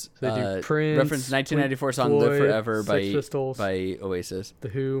reference They do Prince, reference 1994 song Floyd, "Live Forever" Sex Pistols, by Oasis. The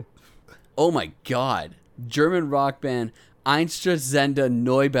Who. Oh my God, German rock band Einstürzende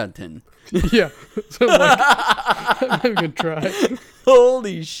Neubauten. Yeah. So I'm like, I'm not even gonna try.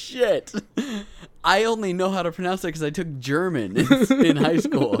 Holy shit! I only know how to pronounce that because I took German in high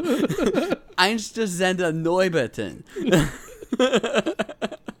school. Einstürzende Neubauten.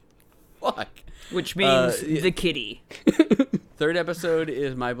 Fuck. Which means yeah. the kitty. Third episode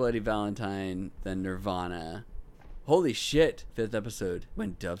is My Bloody Valentine, then Nirvana. Holy shit! Fifth episode,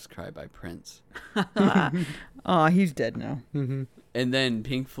 When Doves Cry by Prince. Aw, he's dead now. Mm-hmm. And then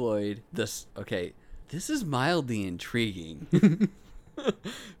Pink Floyd. This is mildly intriguing.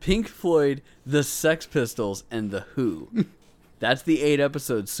 Pink Floyd, the Sex Pistols, and the Who. That's the 8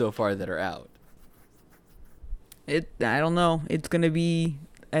 episodes so far that are out. I don't know. It's gonna be.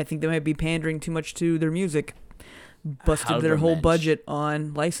 I think they might be pandering too much to their music. Busted their whole Halbermensch. budget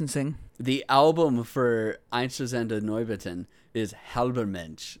on licensing. The album for Einstürzende Neubauten is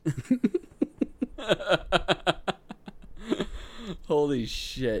Halbermensch. Holy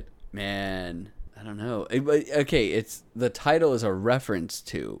shit, man. I don't know. Okay, it's the title is a reference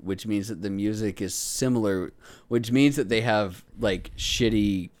to, which means that the music is similar, which means that they have like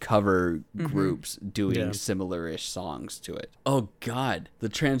shitty cover groups doing similar-ish songs to it. Oh God, the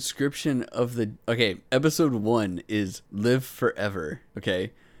transcription of episode 1 is Live Forever.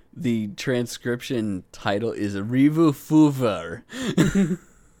 Okay, the transcription title is Rivu Fuvar.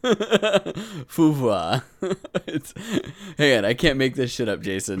 Fuva. Hang on, I can't make this shit up,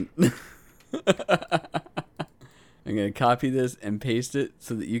 Jason. I'm gonna copy this and paste it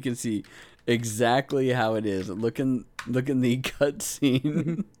so that you can see exactly how it is. Look in the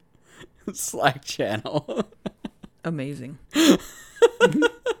cutscene Slack channel. Amazing.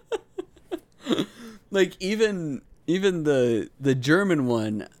 Like even the German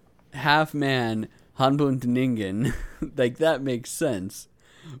one, half man Hanbundningen, like that makes sense.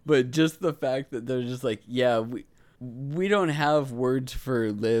 But just the fact that they're just like, yeah, we don't have words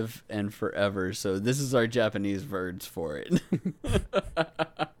for live and forever, so this is our Japanese words for it.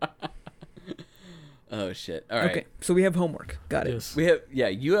 Oh shit. All right. Okay, so we have homework. Got it. Yes.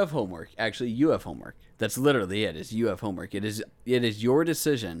 You have homework. Actually, you have homework. That's literally it. Is you have homework. It is your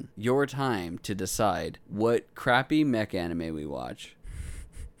decision, your time to decide what crappy mech anime we watch,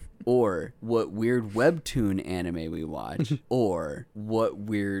 or what weird webtoon anime we watch, or what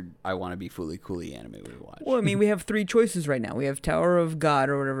weird I Want to Be Fooly Cooly anime we watch. Well, I mean, we have 3 choices right now. We have Tower of God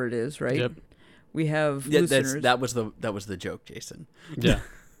or whatever it is, right? Yep. We have Yeah, listeners. that was the joke, Jason. Yeah.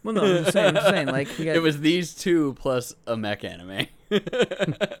 Well, no, I'm just saying, like, we got, It was these 2 plus a mech anime.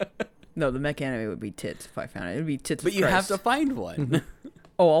 no, the mech anime would be tits if I found it. It would be tits. But of you have Christ. to find one.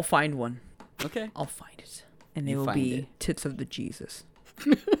 Oh, I'll find one. Okay. I'll find it, and they You will find be it. tits of the Jesus.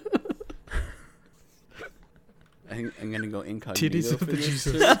 I'm gonna go incognito. Titties for of the this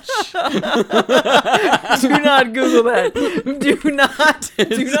Jesus. search. Do not Google that. Do not. Do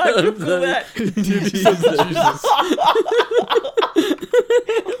Tits not of Google the that. Titties of the Jesus.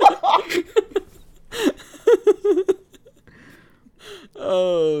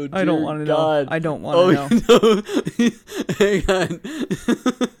 Oh, I don't dear want to God. know. I don't want to know. No. Hang on.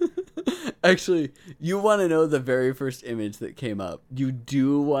 Actually, you want to know the very first image that came up. You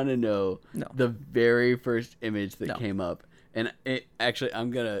do want to know No. the very first image that No. came up. And actually, I'm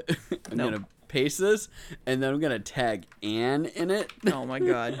gonna No. gonna paste this, and then I'm gonna tag Anne in it, Oh my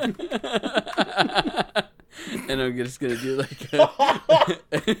God. and I'm just gonna do like a,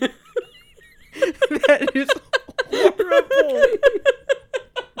 That is horrible.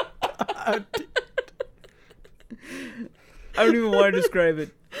 I don't even want to describe it.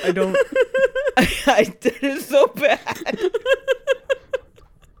 I don't. That is so bad.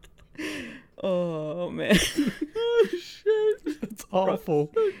 Oh man, Oh shit! It's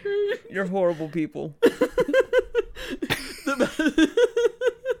awful. you're horrible people.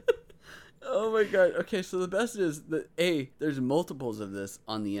 Oh my god. Okay, so the best is that there's multiples of this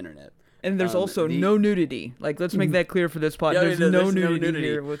on the internet. And there's also no nudity. Like, let's make that clear for this pod. Yeah, there's no nudity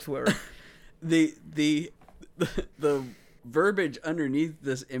here whatsoever. The verbiage underneath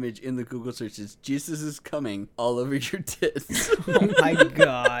this image in the Google search is Jesus is coming all over your tits. Oh my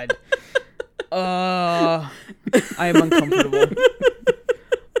god. I am uncomfortable.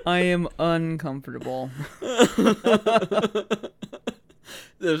 I am uncomfortable.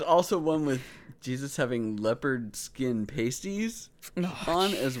 There's also one with Jesus having leopard skin pasties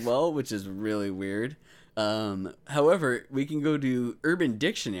on as well, which is really weird. However, we can go to Urban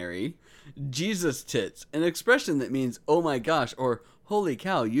Dictionary. Jesus tits, an expression that means "oh my gosh" or "holy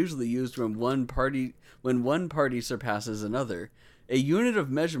cow," usually used when one party surpasses another. A unit of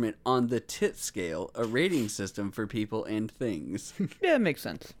measurement on the tit scale, a rating system for people and things. Yeah, it makes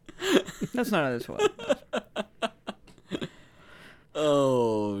sense. That's not how this was.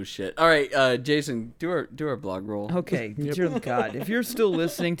 Oh shit! All right, Jason, do our blog roll. Okay, dear God, if you're still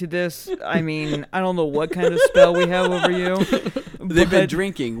listening to this, I mean, I don't know what kind of spell we have over you. They've been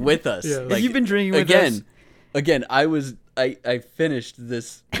drinking with us. Yeah. Like, you've been drinking with us. Again, I finished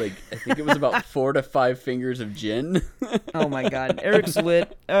this, like, I think it was about 4 to 5 fingers of gin. Oh my God, Eric's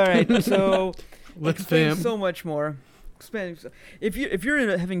lit. All right, so Let's explain fam. so much more. If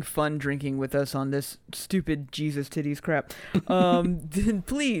you're having fun drinking with us on this stupid Jesus titties crap, then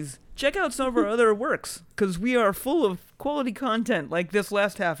please check out some of our other works, because we are full of quality content like this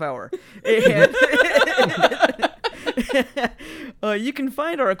last half hour. And you can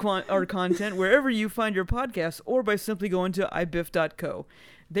find our content wherever you find your podcasts, or by simply going to ibiff.co.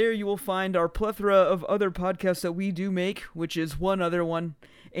 There you will find our plethora of other podcasts that we do make, which is one other one,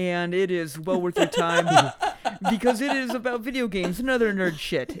 and it is well worth your time. Because it is about video games and other nerd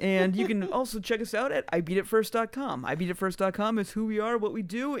shit. And you can also check us out at ibeatitfirst.com. ibeatitfirst.com is who we are, what we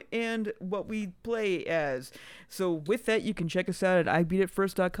do, and what we play as. So with that, you can check us out at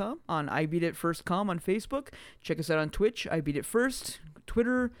ibeatitfirst.com, on ibeatitfirst.com on Facebook. Check us out on Twitch, ibeatitfirst,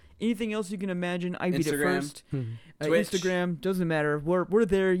 Twitter, anything else you can imagine, ibeatitfirst. Instagram, doesn't matter. We're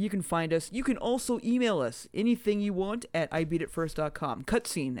there. You can find us. You can also email us anything you want at ibeatitfirst.com.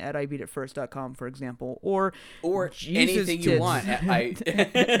 Cutscene at ibeatitfirst.com, for example, or Jesus anything tits. you want.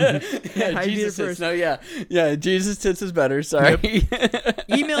 Jesus tits. No, yeah. Jesus tits is better. Sorry.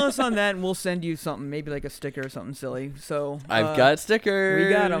 Email us on that, and we'll send you something, maybe like a sticker or something silly. So I've got stickers.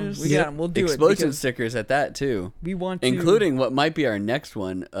 We got them. We'll do Explosion it. stickers at that too. We want to, including what might be our next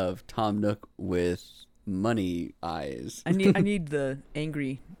one of Tom Nook with money eyes. I need the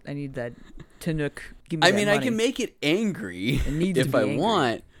angry. I need that Tanook. Give me I that mean, money. I can make it angry needs if to be I angry.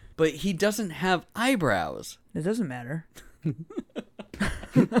 want, but he doesn't have eyebrows. It doesn't matter.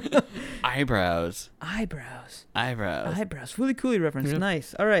 Eyebrows. Really coolly reference.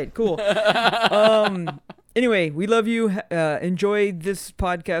 Nice. All right, cool. Anyway, we love you. Enjoy this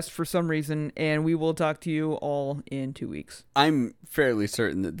podcast for some reason, and we will talk to you all in 2 weeks. I'm fairly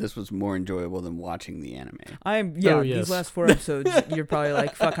certain that this was more enjoyable than watching the anime. These last 4 episodes, you're probably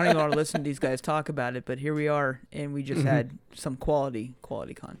like, fuck, I don't even want to listen to these guys talk about it, but here we are, and we just had some quality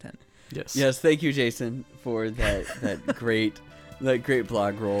content. Yes, thank you, Jason, for that great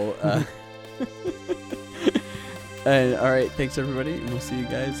blog roll. And all right, thanks everybody, and we'll see you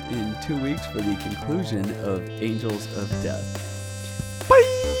guys in 2 weeks for the conclusion of Angels of Death. Bye.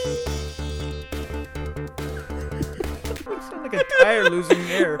 You sound like a tire losing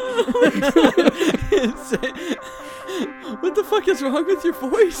air. What the fuck is wrong with your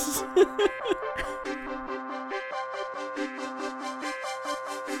voice?